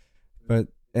 but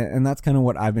that's kind of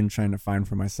what I've been trying to find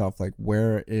for myself. Like,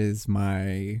 where is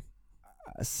my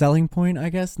selling point, I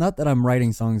guess? Not that I'm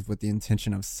writing songs with the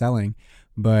intention of selling,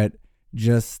 but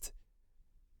just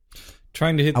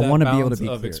trying to hit I that want to balance be able to be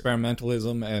of clear.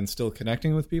 experimentalism and still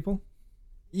connecting with people.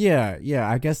 Yeah,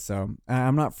 I guess so.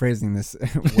 I'm not phrasing this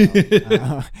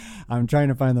well. I'm trying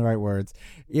to find the right words.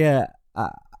 Yeah,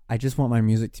 I just want my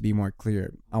music to be more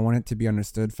clear. I want it to be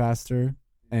understood faster,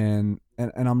 and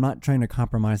I'm not trying to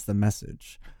compromise the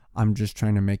message. I'm just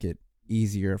trying to make it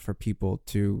easier for people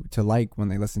to like when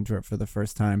they listen to it for the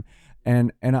first time.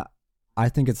 And I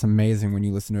think it's amazing when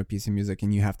you listen to a piece of music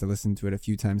and you have to listen to it a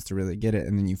few times to really get it,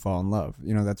 and then you fall in love.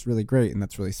 That's really great, and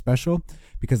that's really special,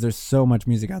 because there's so much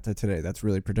music out there today that's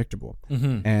really predictable,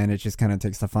 and it just kind of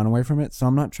takes the fun away from it. So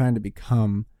I'm not trying to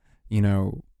become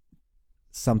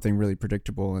something really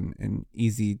predictable and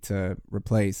easy to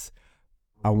replace.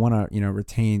 I want to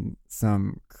retain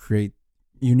some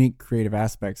unique creative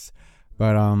aspects.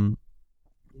 But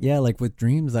yeah, like with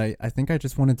Dreams, I think I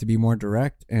just wanted to be more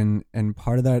direct, and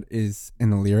part of that is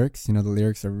in the lyrics. The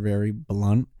lyrics are very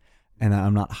blunt, and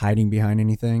I'm not hiding behind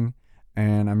anything.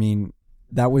 And I mean,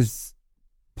 that was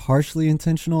partially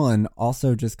intentional, and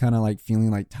also just kind of like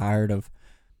feeling like tired of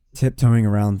tiptoeing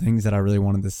around things that I really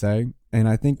wanted to say. And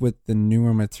I think with the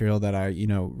newer material that I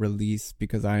release,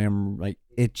 because I am like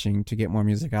itching to get more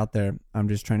music out there. I'm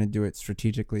just trying to do it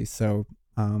strategically, so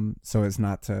as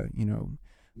not to,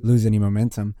 lose any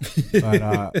momentum.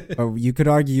 But you could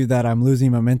argue that I'm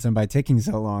losing momentum by taking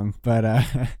so long. But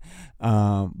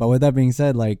with that being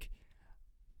said, like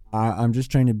I'm just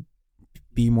trying to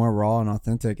be more raw and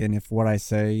authentic. And if what I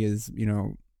say is,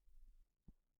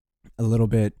 a little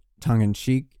bit tongue in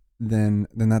cheek, then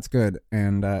that's good.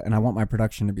 And I want my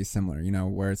production to be similar,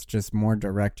 where it's just more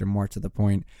direct and more to the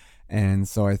point. And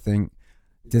so I think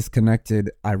Disconnected,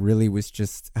 I really was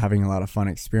just having a lot of fun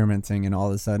experimenting, and all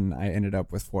of a sudden I ended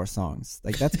up with 4 songs.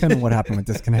 Like that's kind of what happened with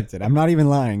Disconnected. I'm not even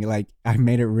lying. Like I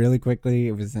made it really quickly.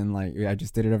 It was I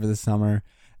just did it over the summer,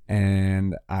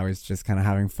 and I was just kind of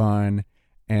having fun.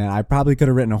 And I probably could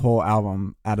have written a whole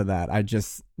album out of that. I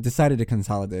just decided to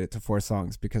consolidate it to 4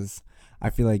 songs because I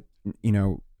feel like,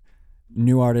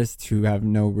 new artists who have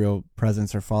no real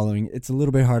presence or following, it's a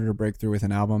little bit harder to break through with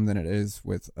an album than it is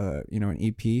with an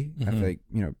EP. Mm-hmm. I feel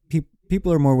like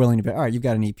people are more willing to be, all right, you've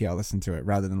got an EP, I'll listen to it,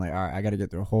 rather than like, all right, I got to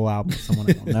get through a whole album with someone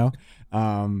I don't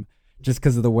know. Just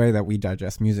because of the way that we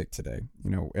digest music today,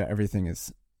 everything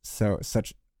is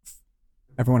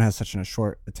everyone has such a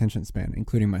short attention span,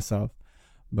 including myself.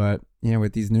 But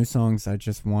with these new songs, I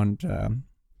just want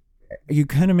you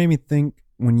kind of made me think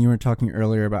when you were talking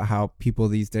earlier about how people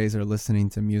these days are listening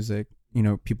to music,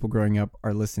 people growing up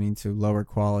are listening to lower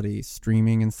quality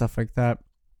streaming and stuff like that.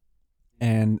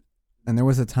 And there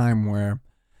was a time where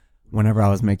whenever I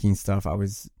was making stuff, I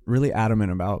was really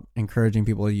adamant about encouraging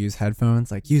people to use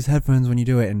headphones, like use headphones when you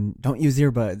do it and don't use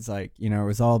earbuds. Like, it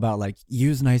was all about like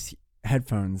use nice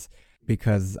headphones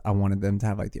because I wanted them to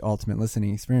have like the ultimate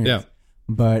listening experience. Yeah.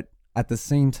 But at the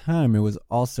same time, it was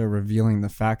also revealing the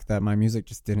fact that my music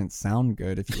just didn't sound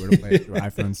good if you were to play it through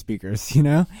iPhone speakers,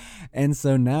 And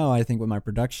so now I think with my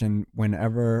production,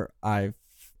 whenever I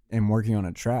am working on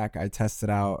a track, I test it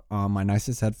out on my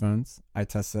nicest headphones. I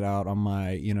test it out on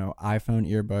my, iPhone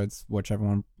earbuds, whichever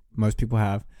one most people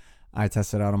have. I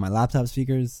test it out on my laptop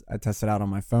speakers. I test it out on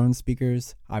my phone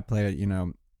speakers. I play it,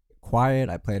 quiet.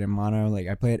 I play it in mono. Like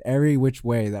I play it every which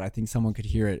way that I think someone could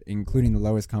hear it, including the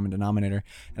lowest common denominator.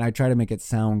 And I try to make it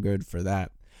sound good for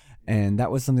that. And that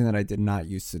was something that I did not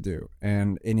used to do.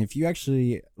 And if you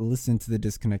actually listen to the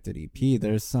Disconnected EP,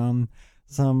 there's some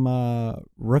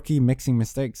rookie mixing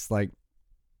mistakes. Like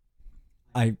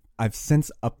I've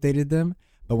since updated them,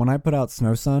 but when I put out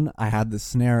Snow Sun, I had the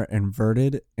snare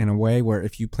inverted in a way where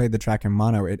if you played the track in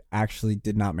mono, it actually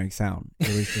did not make sound.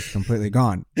 It was just completely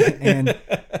gone. And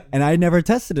I never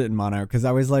tested it in mono because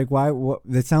I was like, why?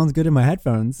 It sounds good in my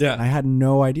headphones. Yeah. I had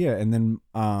no idea. And then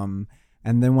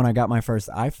when I got my first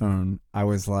iPhone, I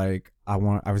was like, I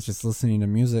was just listening to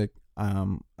music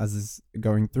as is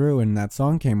going through, and that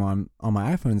song came on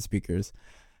my iPhone speakers,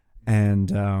 and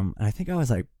I think I was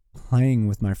like playing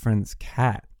with my friend's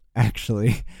cat.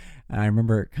 Actually, I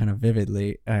remember it kind of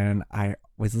vividly, and I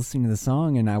was listening to the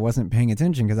song and I wasn't paying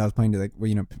attention because I was playing to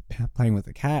playing with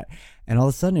the cat, and all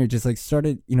of a sudden it just like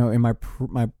started, in my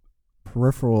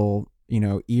peripheral,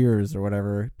 ears or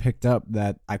whatever picked up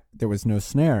that there was no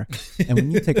snare. And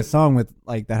when you take a song with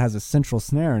like that has a central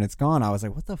snare and it's gone, I was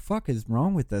like, what the fuck is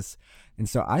wrong with this? And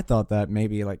so I thought that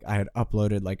maybe like I had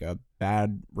uploaded like a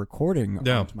bad recording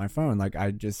onto my phone. Like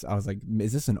I was like,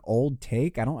 is this an old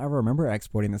take? I don't ever remember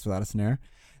exporting this without a snare.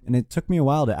 And it took me a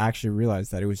while to actually realize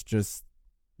that it was just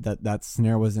that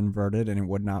snare was inverted and it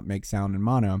would not make sound in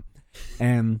mono.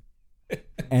 And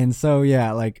so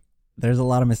yeah, like there's a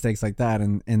lot of mistakes like that,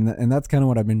 and that's kind of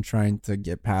what I've been trying to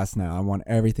get past now. I want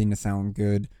everything to sound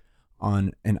good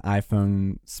on an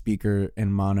iPhone speaker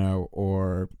in mono,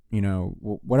 or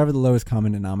whatever the lowest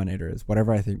common denominator is,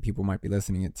 whatever I think people might be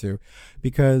listening it to,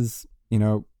 because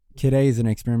Kid A is an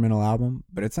experimental album,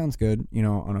 but it sounds good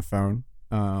on a phone,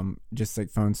 just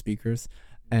like phone speakers,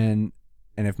 and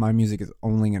if my music is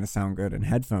only going to sound good in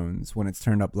headphones when it's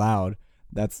turned up loud,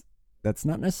 that's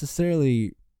not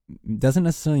necessarily doesn't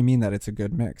necessarily mean that it's a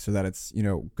good mix or that it's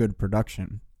good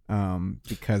production,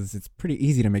 because it's pretty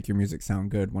easy to make your music sound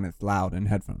good when it's loud in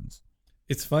headphones.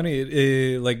 It's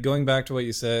funny, like going back to what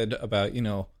you said about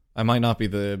I might not be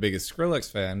the biggest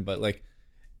Skrillex fan, but like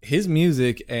his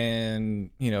music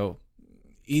and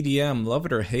EDM, love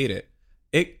it or hate it,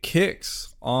 it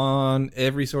kicks on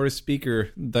every sort of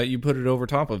speaker that you put it over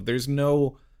top of.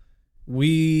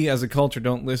 We as a culture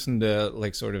don't listen to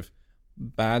like sort of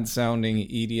bad sounding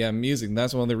EDM music.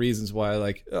 That's one of the reasons why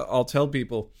like I'll tell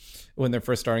people when they're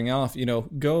first starting off,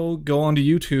 go onto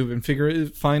YouTube and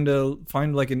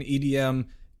find like an EDM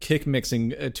kick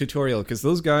mixing tutorial, because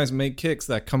those guys make kicks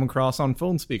that come across on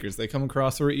phone speakers, they come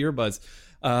across through earbuds,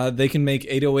 they can make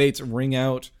 808s ring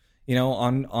out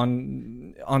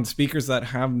on speakers that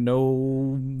have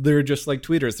they're just like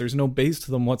tweeters. There's no bass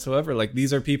to them whatsoever. Like,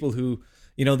 these are people who,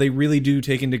 they really do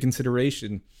take into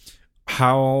consideration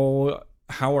how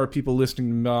are people listening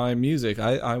to my music.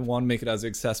 I want to make it as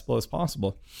accessible as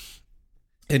possible.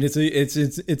 And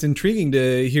it's intriguing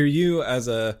to hear you as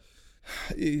a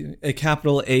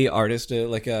capital A artist,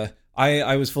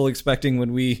 I was fully expecting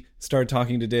when we started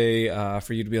talking today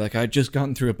for you to be like, I just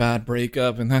gotten through a bad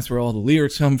breakup, and that's where all the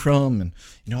lyrics come from, and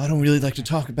I don't really like to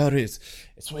talk about it.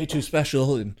 It's way too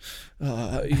special, and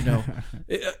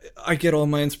I get all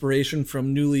my inspiration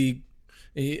from newly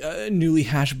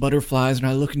hatched butterflies, and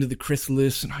I look into the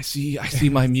chrysalis, and I see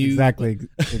my muse.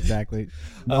 Exactly.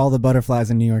 All the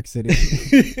butterflies in New York City.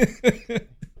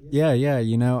 Yeah.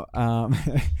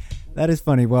 That is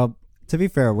funny. Well, to be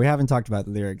fair, we haven't talked about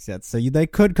the lyrics yet, so they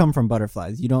could come from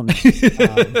butterflies. You don't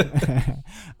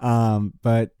know.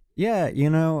 But yeah,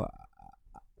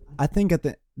 I think at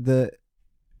the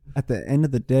end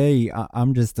of the day,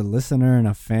 I'm just a listener and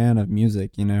a fan of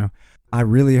music. I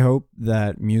really hope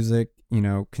that music,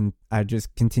 I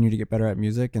just continue to get better at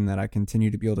music, and that I continue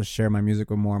to be able to share my music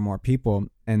with more and more people,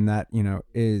 and that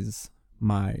is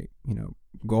my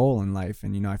goal in life.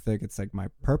 And I feel like it's like my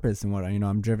purpose and what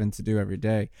I'm driven to do every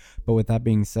day. But with that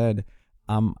being said,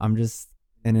 I'm just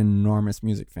an enormous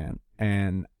music fan,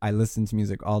 and I listen to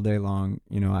music all day long.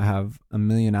 I have a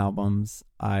million albums.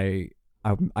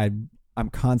 I'm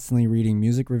constantly reading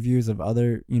music reviews of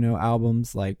other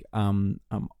albums. Like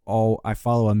I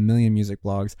follow a million music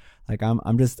blogs. Like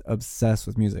I'm just obsessed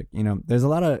with music. There's a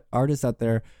lot of artists out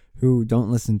there who don't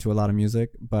listen to a lot of music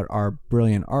but are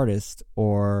brilliant artists,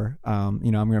 or I'm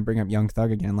going to bring up Young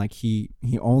Thug again. Like he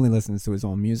only listens to his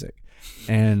own music,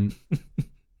 and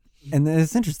and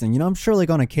it's interesting. I'm sure like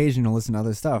on occasion he'll listen to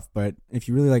other stuff, but if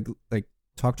you really like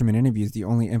talk to him in interviews, the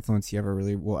only influence he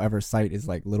will ever cite is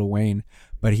like Lil Wayne.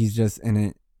 But he's just in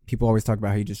it. People always talk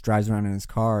about how he just drives around in his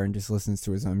car and just listens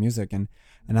to his own music. And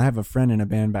I have a friend in a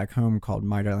band back home called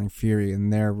My Darling Fury,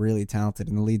 and they're really talented.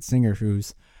 And the lead singer,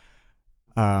 who's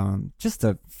just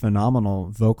a phenomenal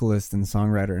vocalist and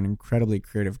songwriter, an incredibly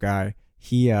creative guy.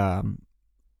 He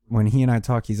when he and I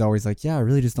talk, he's always like, yeah, I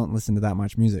really just don't listen to that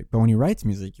much music. But when he writes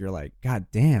music, you're like, God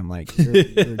damn, like you're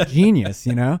a genius,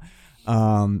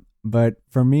 But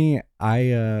for me,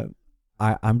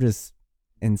 I'm just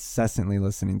incessantly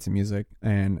listening to music,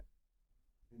 and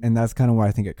that's kind of where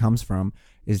I think it comes from,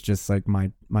 is just like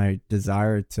my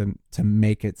desire to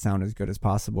make it sound as good as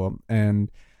possible.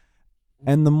 And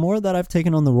the more that I've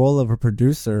taken on the role of a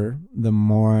producer, the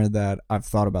more that I've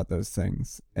thought about those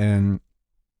things. And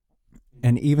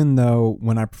even though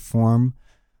when I perform,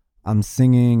 I'm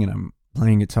singing and I'm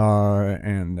playing guitar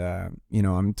and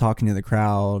I'm talking to the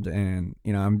crowd, and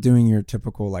I'm doing your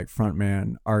typical like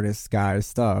frontman artist guy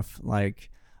stuff, like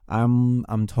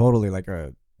I'm totally like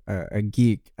a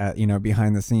geek at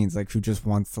behind the scenes, like who just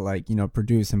wants to like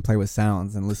produce and play with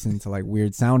sounds and listen to like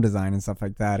weird sound design and stuff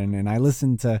like that. And I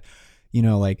listen to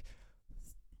like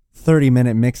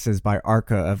 30-minute mixes by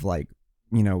Arca of like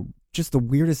just the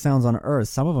weirdest sounds on earth.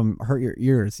 Some of them hurt your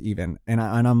ears even. And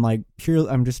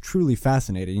I'm just truly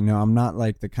fascinated. I'm not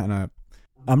the kind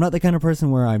of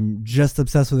person where I'm just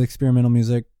obsessed with experimental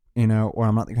music, or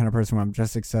I'm not the kind of person where I'm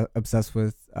just obsessed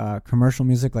with commercial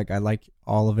music. Like I like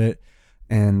all of it.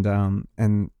 And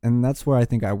that's where I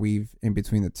think I weave in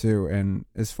between the two. And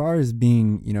as far as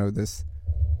being, this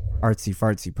artsy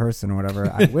fartsy person or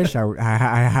whatever, I wish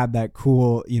I had that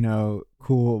cool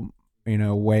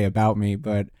way about me,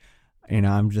 but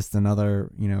I'm just another,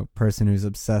 person who's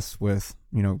obsessed with,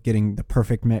 getting the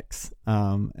perfect mix.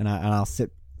 And I'll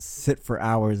sit for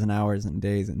hours and hours and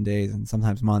days and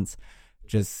sometimes months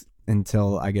just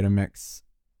until I get a mix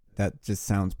that just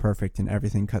sounds perfect and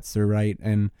everything cuts through right.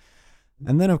 And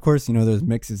then of course, those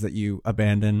mixes that you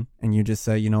abandon and you just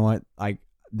say, you know what,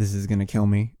 this is going to kill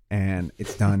me and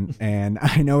it's done. And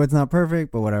I know it's not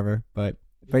perfect, but whatever. But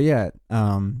yeah,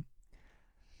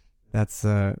 that's,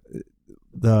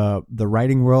 the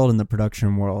writing world and the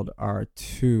production world are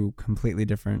two completely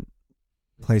different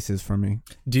places for me.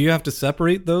 Do you have to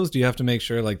separate those? Do you have to make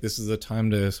sure like this is a time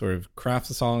to sort of craft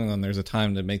the song and then there's a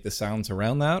time to make the sounds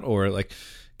around that? Or like,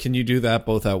 can you do that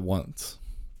both at once?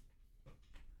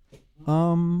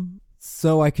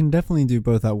 So I can definitely do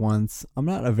both at once. I'm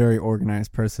not a very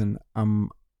organized person.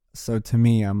 So to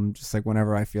me, I'm just like,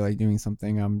 whenever I feel like doing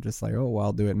something, I'm just like, oh, well,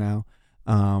 I'll do it now.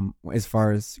 As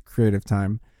far as creative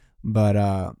time. But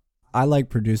I like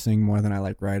producing more than I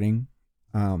like writing.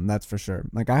 That's for sure.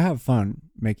 Like I have fun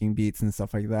making beats and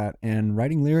stuff like that, and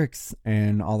writing lyrics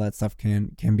and all that stuff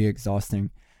can be exhausting.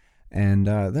 And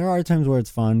there are times where it's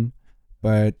fun,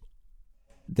 but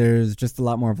there's just a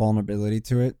lot more vulnerability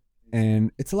to it,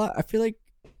 and it's a lot. I feel like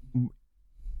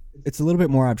it's a little bit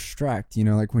more abstract. You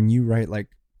know, like when you write like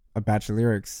a batch of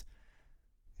lyrics,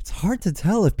 it's hard to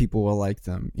tell if people will like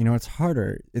them. You know, it's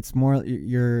harder. It's more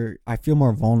I feel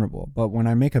more vulnerable. But when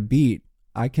I make a beat,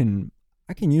 I can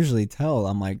usually tell.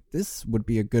 I'm like, this would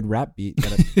be a good rap beat.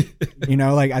 You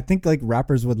know, like I think like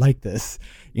rappers would like this.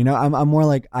 You know, I'm more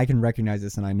like I can recognize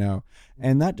this and I know.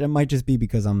 And that might just be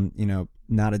because I'm, you know,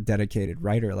 not a dedicated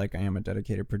writer like I am a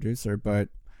dedicated producer. But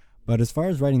as far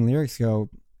as writing lyrics go,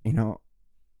 you know,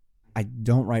 I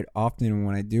don't write often, and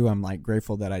when I do, I'm like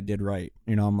grateful that I did write.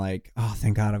 You know, I'm like, oh,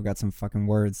 thank God I've got some fucking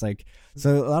words. Like,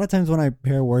 so a lot of times when I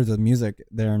pair words with music,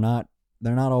 they're not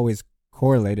always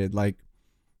correlated. Like,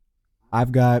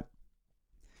 I've got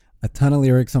a ton of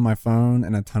lyrics on my phone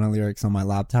and a ton of lyrics on my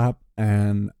laptop,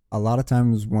 and a lot of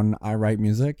times when I write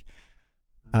music,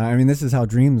 I mean, this is how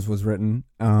Dreams was written.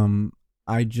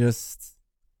 I just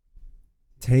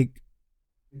take.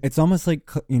 It's almost like,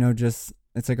 you know, just.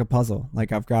 It's like a puzzle.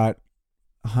 Like I've got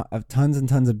tons and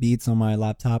tons of beats on my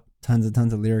laptop, tons and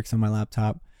tons of lyrics on my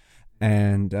laptop,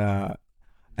 and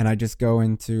I just go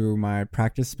into my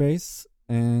practice space,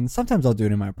 and sometimes I'll do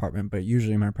it in my apartment, but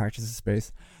usually my practice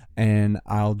space, and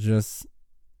I'll just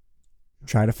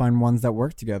try to find ones that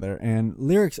work together. And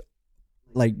lyrics,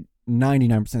 like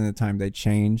 99% of the time, they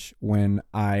change when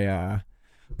I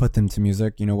put them to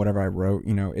music. You know, whatever I wrote,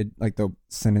 you know, it like the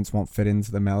sentence won't fit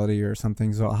into the melody or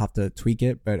something, so I'll have to tweak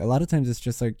it. But a lot of times it's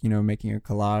just like, you know, making a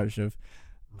collage of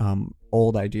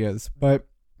old ideas. But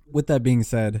with that being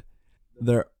said,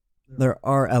 there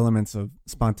are elements of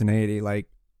spontaneity. Like,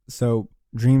 so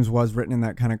Dreams was written in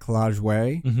that kind of collage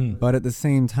way, but at the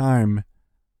same time,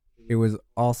 it was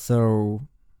also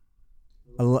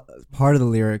part of the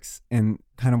lyrics, and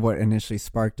kind of what initially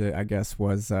sparked it, I guess,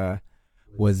 was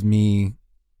me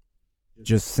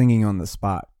just singing on the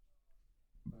spot.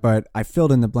 But I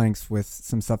filled in the blanks with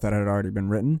some stuff that had already been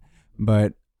written,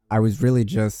 but I was really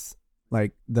just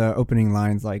like the opening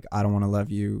lines, like, I don't want to love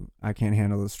you, I can't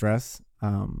handle the stress,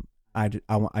 I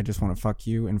just want to fuck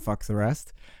you and fuck the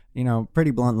rest. You know,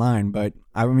 pretty blunt line, but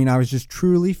I mean, I was just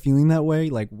truly feeling that way,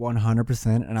 like 100%,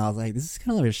 and I was like, this is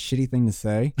kind of like a shitty thing to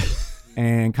say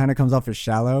and kind of comes off as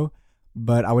shallow,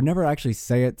 but I would never actually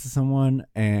say it to someone.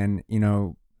 And, you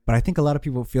know, but I think a lot of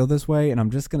people feel this way, and I'm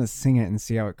just going to sing it and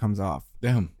see how it comes off.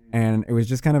 Damn. And it was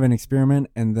just kind of an experiment,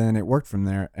 and then it worked from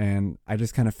there, and I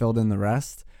just kind of filled in the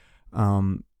rest.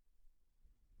 And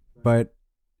the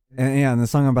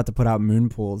song I'm about to put out, Moon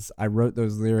Pools, I wrote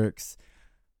those lyrics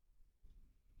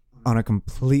on a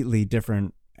completely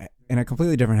different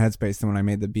headspace than when I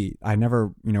made the beat. I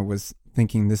never, you know, was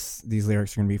thinking these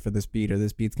lyrics are going to be for this beat, or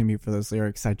this beat's going to be for those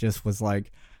lyrics. I just was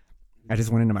like, I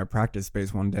just went into my practice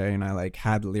space one day, and I like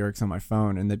had the lyrics on my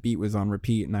phone, and the beat was on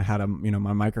repeat, and I had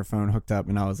my microphone hooked up,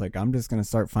 and I was like, I'm just going to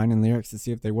start finding lyrics to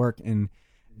see if they work. And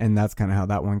that's kind of how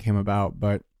that one came about.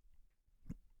 But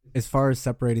as far as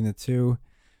separating the two,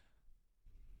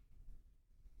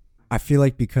 I feel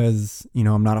like because, you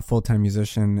know, I'm not a full-time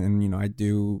musician, and, you know, I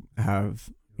do have,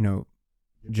 you know,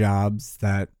 jobs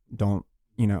that don't,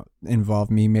 you know,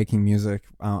 involve me making music,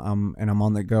 and I'm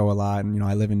on the go a lot, and, you know,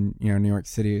 I live in, you know, New York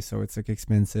City, so it's like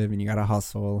expensive, and you gotta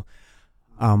hustle.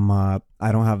 I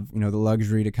don't have, you know, the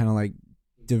luxury to kind of like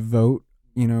devote,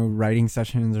 you know, writing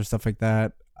sessions or stuff like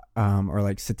that, or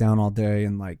like sit down all day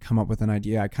and like come up with an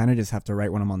idea. I kind of just have to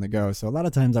write when I'm on the go. So a lot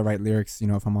of times I write lyrics, you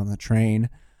know, if I'm on the train,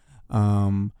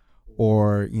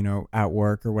 or, you know, at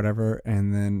work or whatever,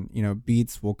 and then, you know,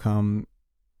 beats will come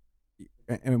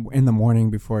in the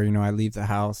morning before, you know, I leave the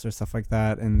house or stuff like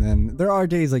that. And then there are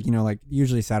days like, you know, like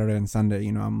usually Saturday and Sunday,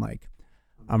 you know,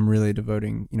 I'm really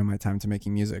devoting, you know, my time to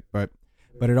making music, but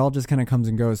it all just kind of comes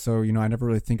and goes. So, you know, I never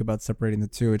really think about separating the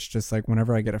two. It's just like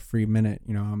whenever I get a free minute,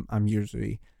 you know, I'm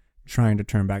usually trying to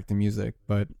turn back to music.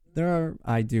 But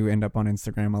I do end up on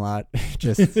Instagram a lot,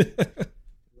 just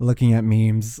looking at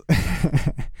memes.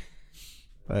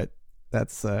 But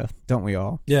that's, don't we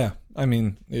all? Yeah. I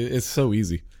mean, it's so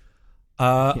easy.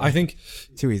 Yeah. I think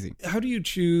too easy. How do you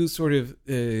choose sort of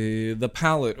the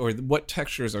palette, or what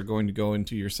textures are going to go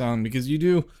into your sound? Because you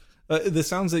do the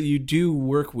sounds that you do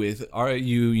work with are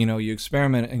you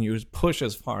experiment and you push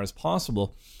as far as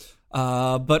possible,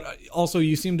 but also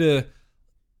you seem to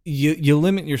you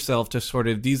limit yourself to sort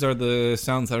of, these are the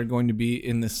sounds that are going to be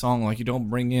in this song. Like, you don't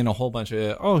bring in a whole bunch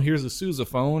of, here's a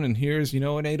sousaphone, and here's,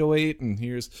 an 808, and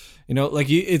here's, like,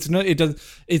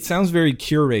 it sounds very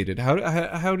curated.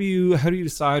 How do you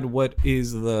decide what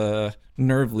is the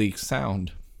Nerve Leak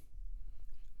sound?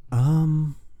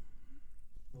 Well,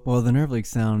 the Nerve Leak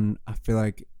sound, I feel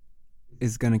like,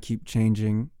 is gonna keep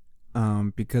changing.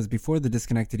 because before the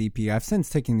Disconnected EP, I've since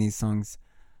taken these songs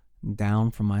down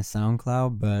from my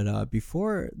SoundCloud, but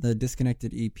before the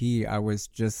Disconnected EP, I was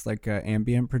just like an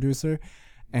ambient producer,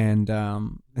 and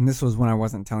this was when I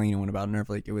wasn't telling anyone about Nerve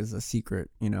Leak. It was a secret,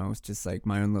 you know, it was just like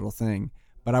my own little thing.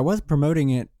 But I was promoting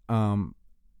it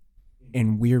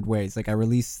in weird ways. Like I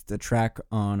released the track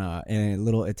on a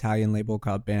little Italian label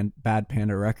called Bad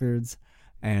Panda Records,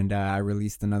 and I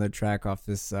released another track off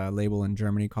this label in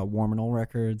Germany called Warminal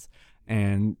Records,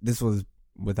 and this was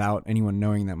without anyone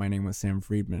knowing that my name was Sam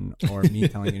Friedman or me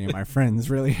telling any of my friends.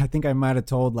 Really, I think I might have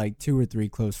told like 2 or 3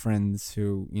 close friends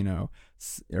who, you know,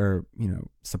 are, you know,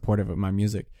 supportive of my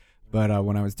music. But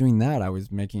when I was doing that, I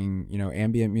was making, you know,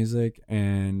 ambient music,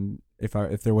 and if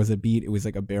there was a beat, it was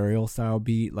like a burial style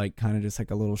beat, like kind of just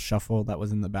like a little shuffle that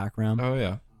was in the background. Oh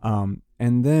yeah.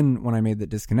 And then when I made the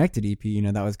Disconnected EP, you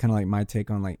know, that was kind of like my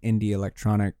take on like indie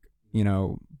electronic, you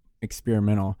know,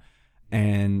 experimental.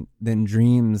 And then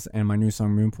Dreams and my new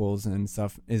song Moon Pools and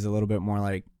stuff is a little bit more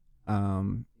like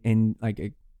in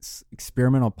like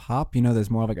experimental pop, you know, there's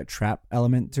more of like a trap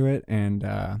element to it,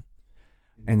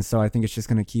 and so I think it's just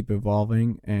going to keep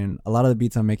evolving, and a lot of the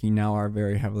beats I'm making now are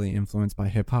very heavily influenced by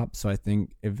hip hop, so I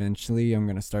think eventually I'm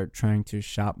going to start trying to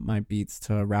shop my beats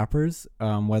to rappers,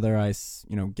 whether I,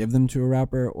 you know, give them to a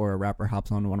rapper or a rapper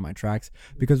hops onto one of my tracks,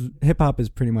 because hip hop is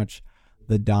pretty much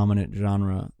the dominant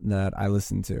genre that I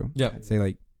listen to. Yeah. I'd say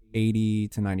like 80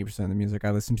 to 90% of the music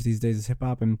I listen to these days is hip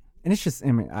hop, and it's just,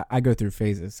 I mean, I go through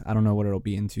phases. I don't know what it'll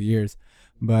be in 2 years,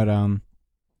 but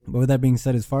with that being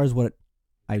said, as far as what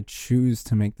I choose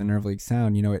to make the Nerve Leak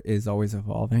sound, you know, it is always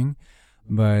evolving,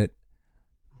 but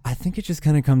I think it just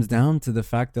kind of comes down to the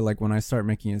fact that like when I start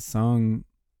making a song,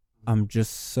 I'm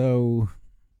just so,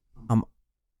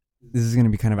 this is going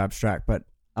to be kind of abstract, but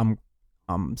I'm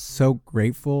so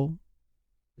grateful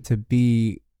to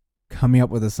be coming up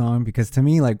with a song, because to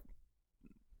me, like,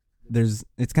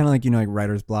 it's kind of like, you know, like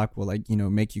writer's block will like, you know,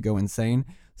 make you go insane.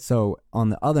 So on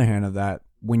the other hand of that,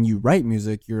 when you write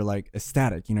music, you're like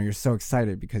ecstatic, you know, you're so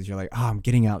excited because you're like, oh, I'm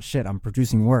getting out shit, I'm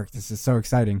producing work, this is so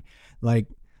exciting. Like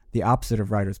the opposite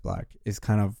of writer's block is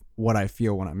kind of what I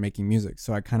feel when I'm making music.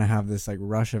 So I kind of have this like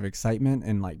rush of excitement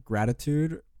and like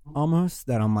gratitude almost,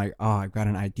 that I'm like, oh, I've got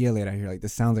an idea later here, like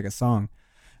this sounds like a song.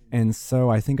 And so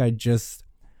I think I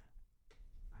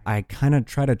kind of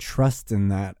try to trust in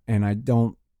that, and I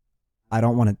don't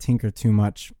want to tinker too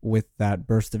much with that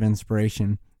burst of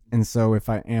inspiration. And so if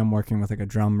I am working with like a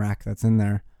drum rack that's in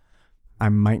there, I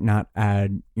might not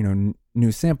add, you know,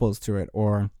 new samples to it,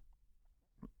 or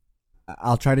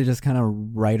I'll try to just kind of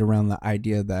write around the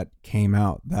idea that came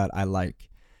out that I like,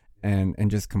 and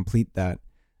just complete that.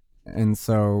 And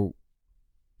so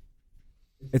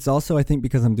it's also, I think,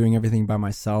 because I'm doing everything by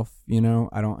myself, you know,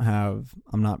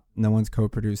 no one's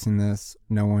co-producing this,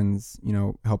 no one's, you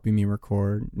know, helping me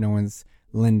record, no one's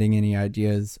lending any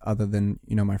ideas other than,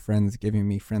 you know, my friends giving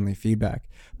me friendly feedback.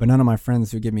 But none of my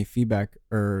friends who give me feedback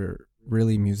are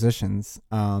really musicians.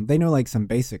 They know like some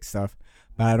basic stuff,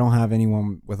 but I don't have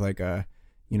anyone with like a,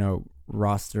 you know,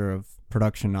 roster of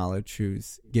production knowledge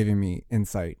who's giving me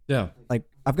insight. Yeah. Like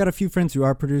I've got a few friends who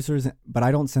are producers, but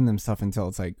I don't send them stuff until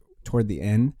it's like toward the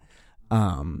end.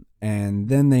 And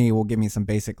then they will give me some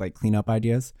basic like cleanup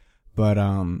ideas. But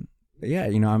yeah,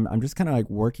 you know, I'm just kind of like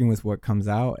working with what comes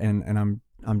out, and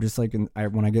I'm just like,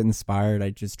 when I get inspired, I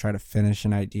just try to finish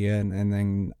an idea,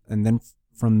 and then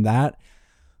from that,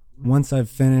 once I've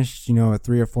finished, you know, a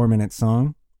 3 or 4 minute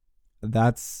song,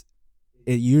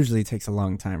 it usually takes a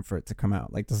long time for it to come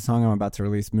out. Like the song I'm about to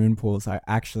release, Moon Pools,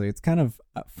 it's kind of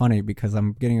funny because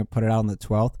I'm getting to put it out on the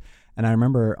 12th. And I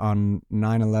remember on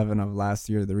 9/11 of last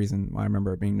year, the reason why I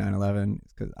remember it being 9/11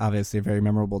 is because obviously a very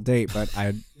memorable date, but I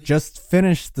had just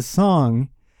finished the song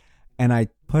and I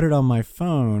put it on my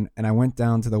phone, and I went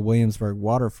down to the Williamsburg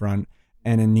waterfront,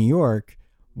 and in New York,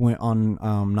 when on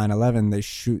 9/11, they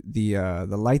shoot the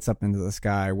lights up into the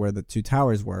sky where the 2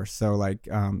 towers were. So like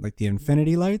the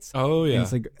infinity lights. Oh yeah. And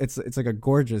it's like it's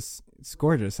gorgeous.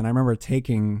 And I remember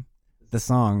taking the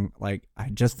song, like I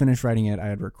just finished writing it, I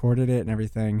had recorded it and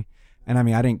everything. And I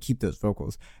mean, I didn't keep those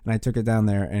vocals, and I took it down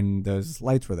there, and those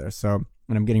lights were there. So,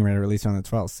 and I'm getting ready to release it on the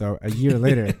 12th. So a year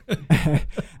later,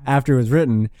 after it was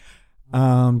written,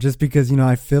 just because, you know,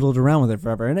 I fiddled around with it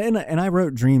forever, and I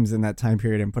wrote Dreams in that time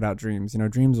period and put out Dreams. You know,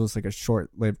 Dreams was like a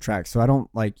short-lived track, so I don't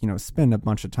like, you know, spend a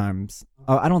bunch of times.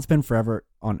 I don't spend forever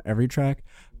on every track,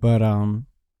 but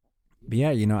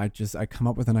yeah, you know, I come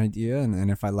up with an idea,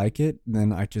 and if I like it,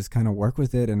 then I just kind of work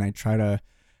with it, and I try to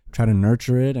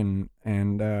nurture it and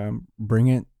bring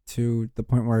it to the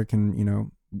point where it can, you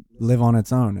know, live on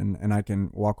its own, and I can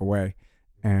walk away.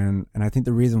 And I think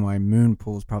the reason why Moon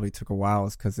Pools probably took a while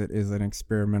is because it is an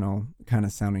experimental kind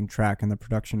of sounding track, and the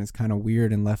production is kind of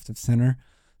weird and left of center.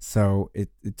 So it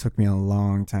took me a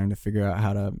long time to figure out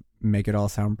how to make it all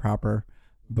sound proper.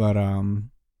 But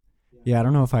yeah, I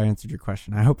don't know if I answered your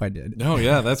question. I hope I did. No,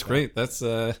 yeah, that's great. That's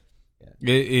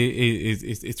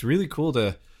it's really cool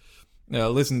to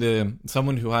listen to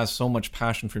someone who has so much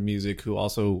passion for music, who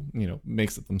also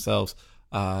makes it themselves,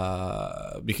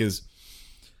 because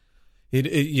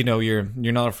you're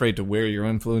not afraid to wear your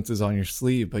influences on your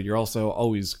sleeve, but you're also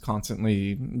always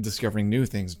constantly discovering new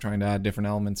things, trying to add different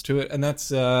elements to it, and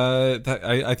that's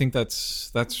I think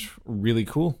that's really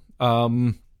cool.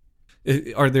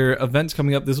 Are there events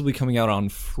coming up? This will be coming out on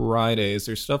Friday. Is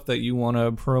there stuff that you want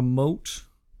to promote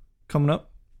coming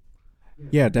up?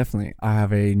 Yeah, definitely. I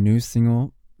have a new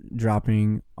single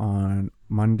dropping on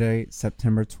Monday,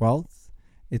 September 12th.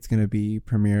 It's going to be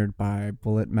premiered by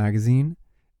Bullet Magazine,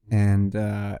 and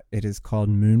it is called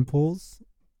Moon Pools,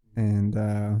 and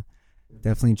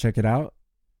definitely check it out.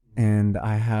 And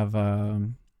I have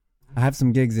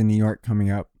some gigs in New York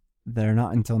coming up. They're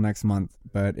not until next month,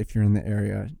 but if you're in the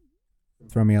area,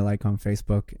 throw me a like on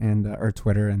Facebook and or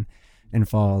Twitter and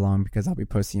follow along, because I'll be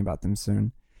posting about them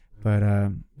soon.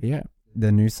 But yeah,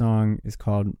 the new song is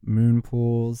called Moon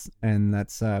Pools, and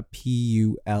that's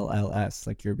Pulls,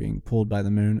 like you're being pulled by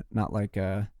the moon, not like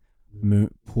a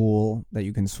moon pool that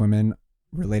you can swim in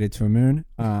related to a moon.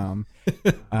 The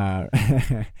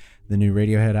new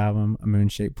Radiohead album, A Moon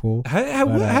Shaped Pool.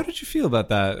 How did you feel about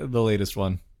that, the latest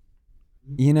one?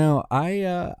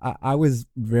 I was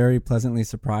very pleasantly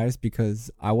surprised,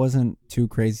 because I wasn't too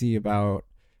crazy about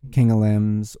King of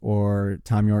Limbs or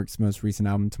Tom York's most recent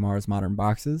album, Tomorrow's Modern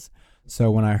Boxes.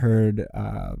 So when I heard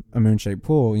A Moon Shaped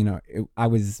Pool,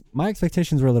 my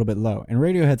expectations were a little bit low. And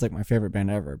Radiohead's like my favorite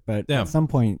band ever, but at some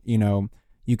point, you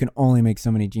can only make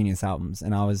so many genius albums,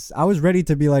 and I was ready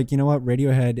to be like, you know what,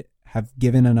 Radiohead have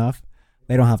given enough.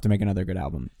 They don't have to make another good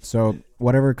album. So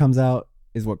whatever comes out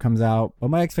is what comes out, but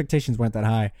my expectations weren't that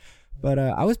high. But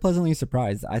I was pleasantly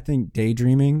surprised. I think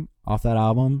Daydreaming off that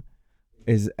album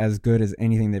is as good as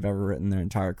anything they've ever written their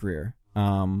entire career.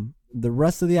 The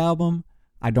rest of the album,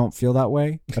 I don't feel that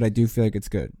way, but I do feel like it's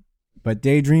good. But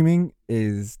Daydreaming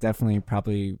is definitely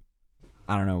probably,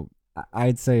 I don't know,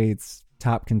 I'd say it's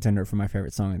top contender for my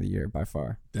favorite song of the year by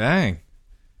far. Dang.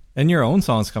 And your own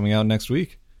song's coming out next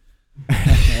week.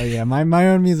 Oh yeah, my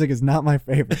own music is not my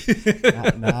favorite.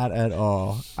 not at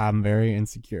all. I'm very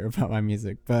insecure about my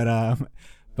music, but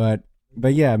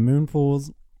yeah, Moon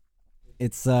Pools.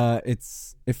 It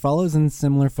follows in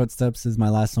similar footsteps as my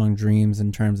last song, Dreams,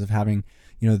 in terms of having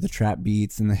the trap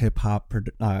beats and the hip hop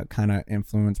kind of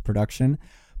influence production,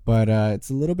 but it's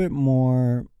a little bit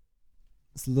more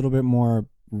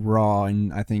raw,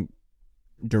 and I think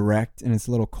direct, and it's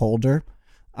a little colder.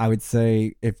 I would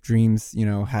say if Dreams,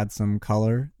 had some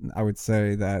color, I would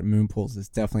say that Moon Pools is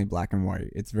definitely black and white.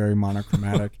 It's very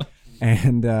monochromatic,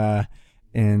 and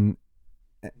I'm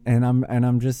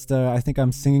just I think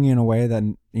I'm singing in a way that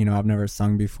I've never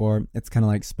sung before. It's kind of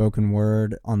like spoken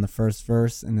word on the first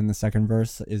verse, and then the second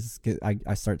verse is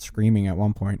I start screaming at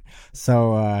one point.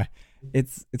 So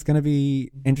it's gonna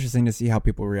be interesting to see how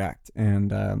people react,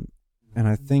 and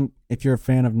I think if you're a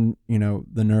fan of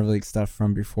the Nerve League stuff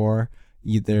from before,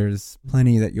 there's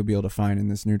plenty that you'll be able to find in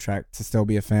this new track to still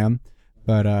be a fan,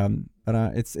 but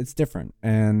it's different.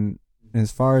 And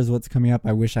as far as what's coming up,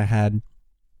 I wish I had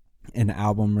an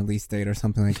album release date or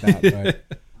something like that, but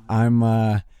I'm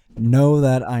know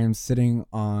that I am sitting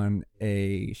on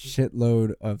a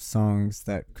shitload of songs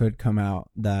that could come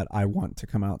out that I want to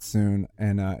come out soon,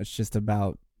 and it's just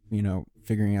about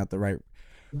figuring out the right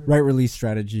release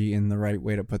strategy and the right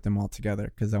way to put them all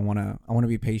together, because I want to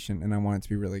be patient, and I want it to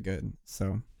be really good.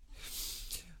 So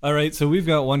all right, so we've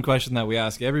got one question that we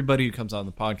ask everybody who comes on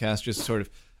the podcast, just sort of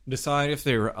decide if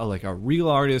they're like a real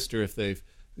artist, or if they've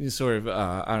sort of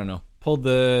I don't know, pulled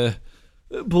the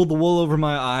wool over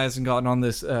my eyes and gotten on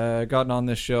this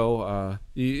show,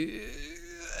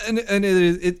 and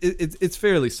it's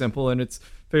fairly simple, and it's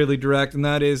fairly direct, and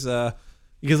that is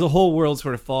because the whole world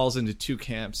sort of falls into two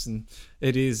camps, and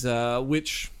it is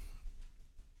which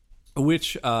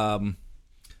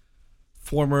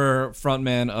former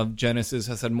frontman of Genesis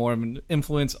has had more of an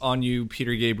influence on you,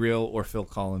 Peter Gabriel or Phil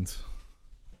Collins?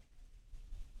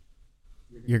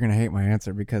 You're gonna hate my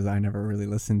answer, because I never really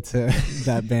listened to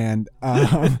that band.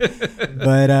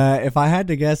 But if I had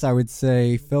to guess, I would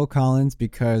say Phil Collins,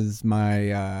 because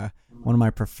my one of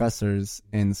my professors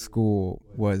in school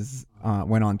was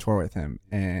went on tour with him,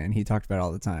 and he talked about it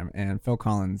all the time. And Phil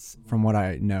Collins, from what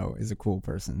I know, is a cool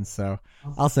person. So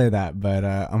I'll say that. But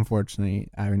unfortunately,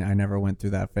 I never went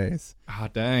through that phase. Ah,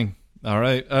 dang. All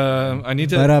right. I need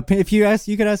to. But if you ask,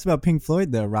 you could ask about Pink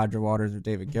Floyd, though. Roger Waters or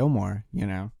David Gilmour. You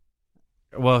know.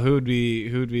 Well, who'd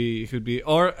be?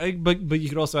 Or but you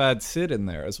could also add Sid in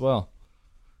there as well.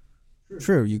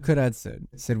 True, you could add Sid.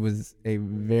 Sid was a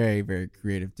very, very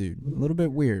creative dude. A little bit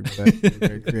weird, but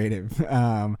very creative.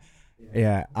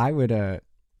 Yeah, I would.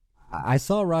 I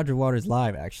saw Roger Waters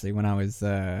live actually when I was.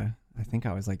 I think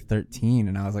I was like 13,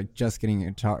 and I was like just getting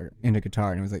into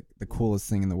guitar, and it was like the coolest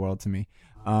thing in the world to me.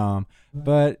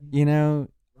 But you know,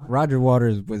 Roger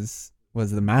Waters was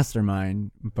the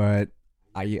mastermind. But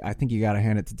I think you got to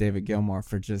hand it to David Gilmour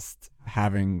for just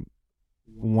having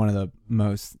one of the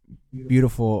most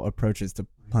beautiful approaches to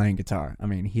playing guitar. I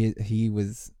mean,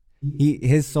 his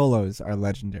solos are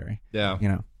legendary. Yeah. You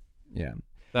know. Yeah.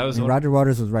 That was Roger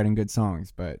Waters was writing good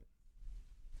songs, but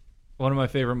one of my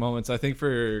favorite moments. I think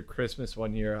for Christmas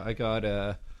one year, I got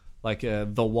The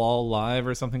Wall Live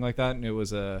or something like that, and it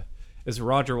was a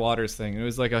Roger Waters thing. It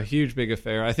was like a huge, big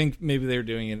affair. I think maybe they were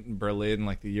doing it in Berlin,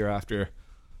 like the year after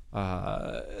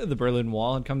the Berlin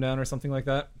Wall had come down or something like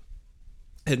that.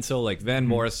 And so like Van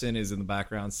Morrison is in the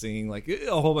background singing, like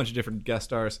a whole bunch of different guest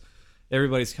stars.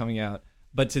 Everybody's coming out,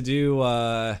 but to do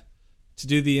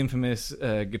the infamous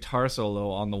guitar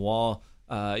solo on The Wall,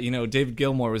 David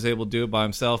Gilmour was able to do it by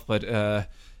himself, but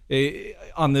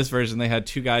on this version they had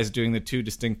two guys doing the two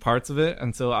distinct parts of it,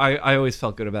 and so I always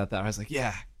felt good about that. I was like,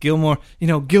 yeah, Gilmour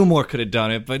could have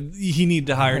done it, but he needed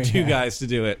to hire two guys to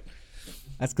do it.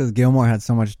 That's because Gilmour had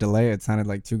so much delay; it sounded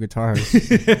like two guitars.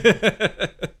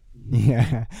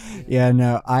 Yeah.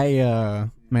 No, I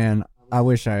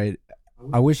wish I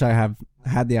have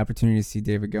had the opportunity to see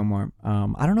David Gilmour.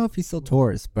 I don't know if he still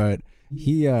tours, but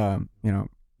he,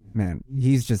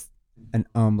 he's just an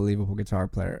unbelievable guitar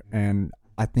player, and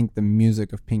I think the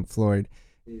music of Pink Floyd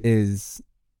is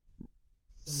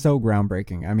so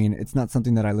groundbreaking. I mean, it's not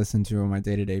something that I listen to on my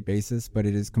day-to-day basis, but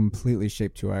it is completely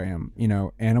shaped who I am. You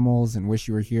know, Animals and Wish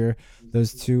You Were Here,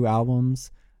 those two albums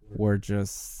were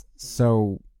just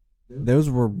so. Those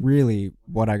were really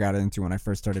what I got into when I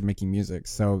first started making music.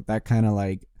 So that kind of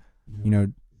like,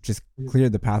 just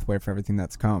cleared the pathway for everything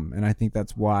that's come. And I think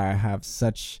that's why I have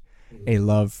such a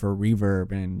love for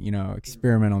reverb and,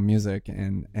 experimental music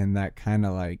and that kind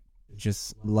of like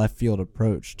just left field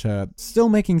approach to still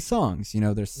making songs.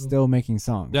 They're still making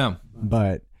songs. Yeah.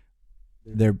 But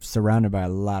they're surrounded by a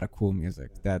lot of cool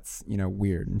music that's,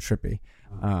 weird and trippy.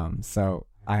 So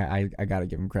I got to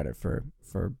give them credit for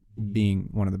being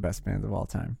one of the best bands of all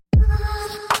time.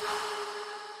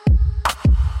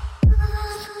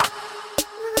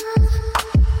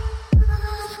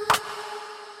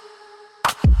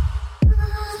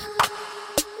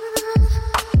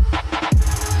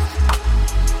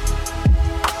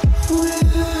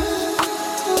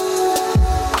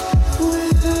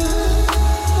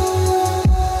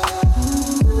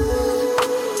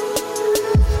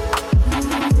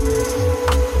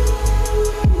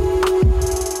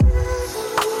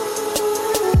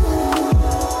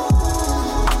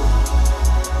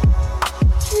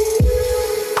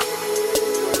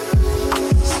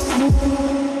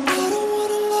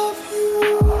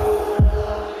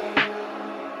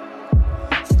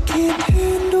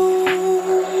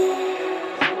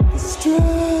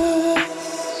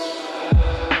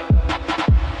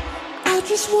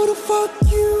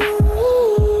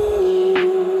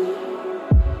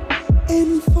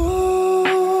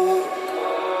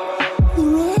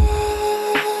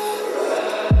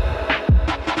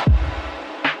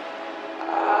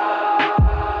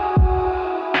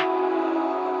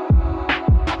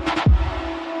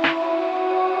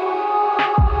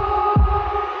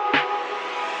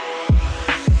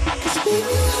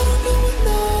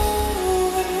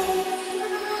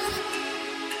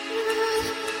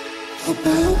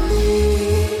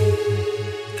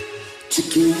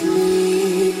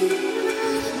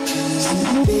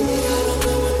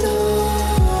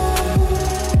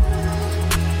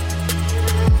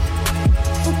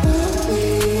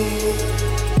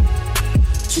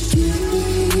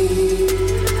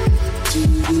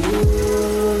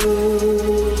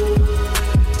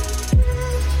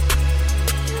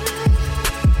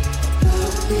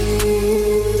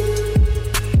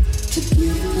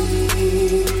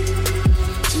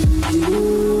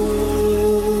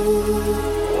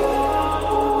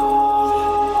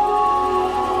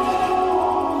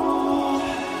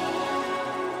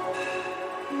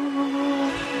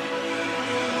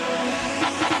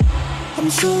 I'm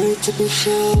sorry to be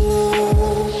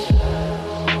shallow.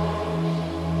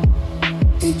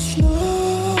 It's not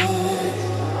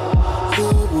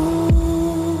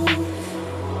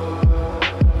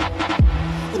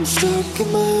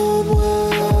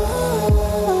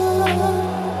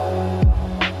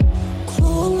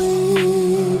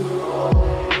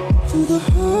the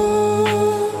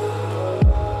heart.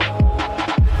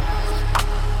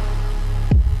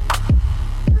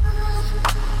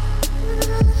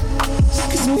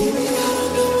 'Cause baby, I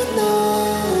don't know enough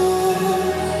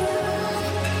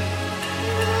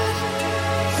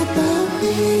about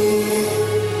me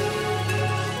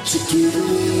to give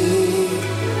away.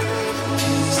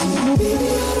 'Cause baby,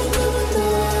 I don't know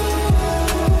enough.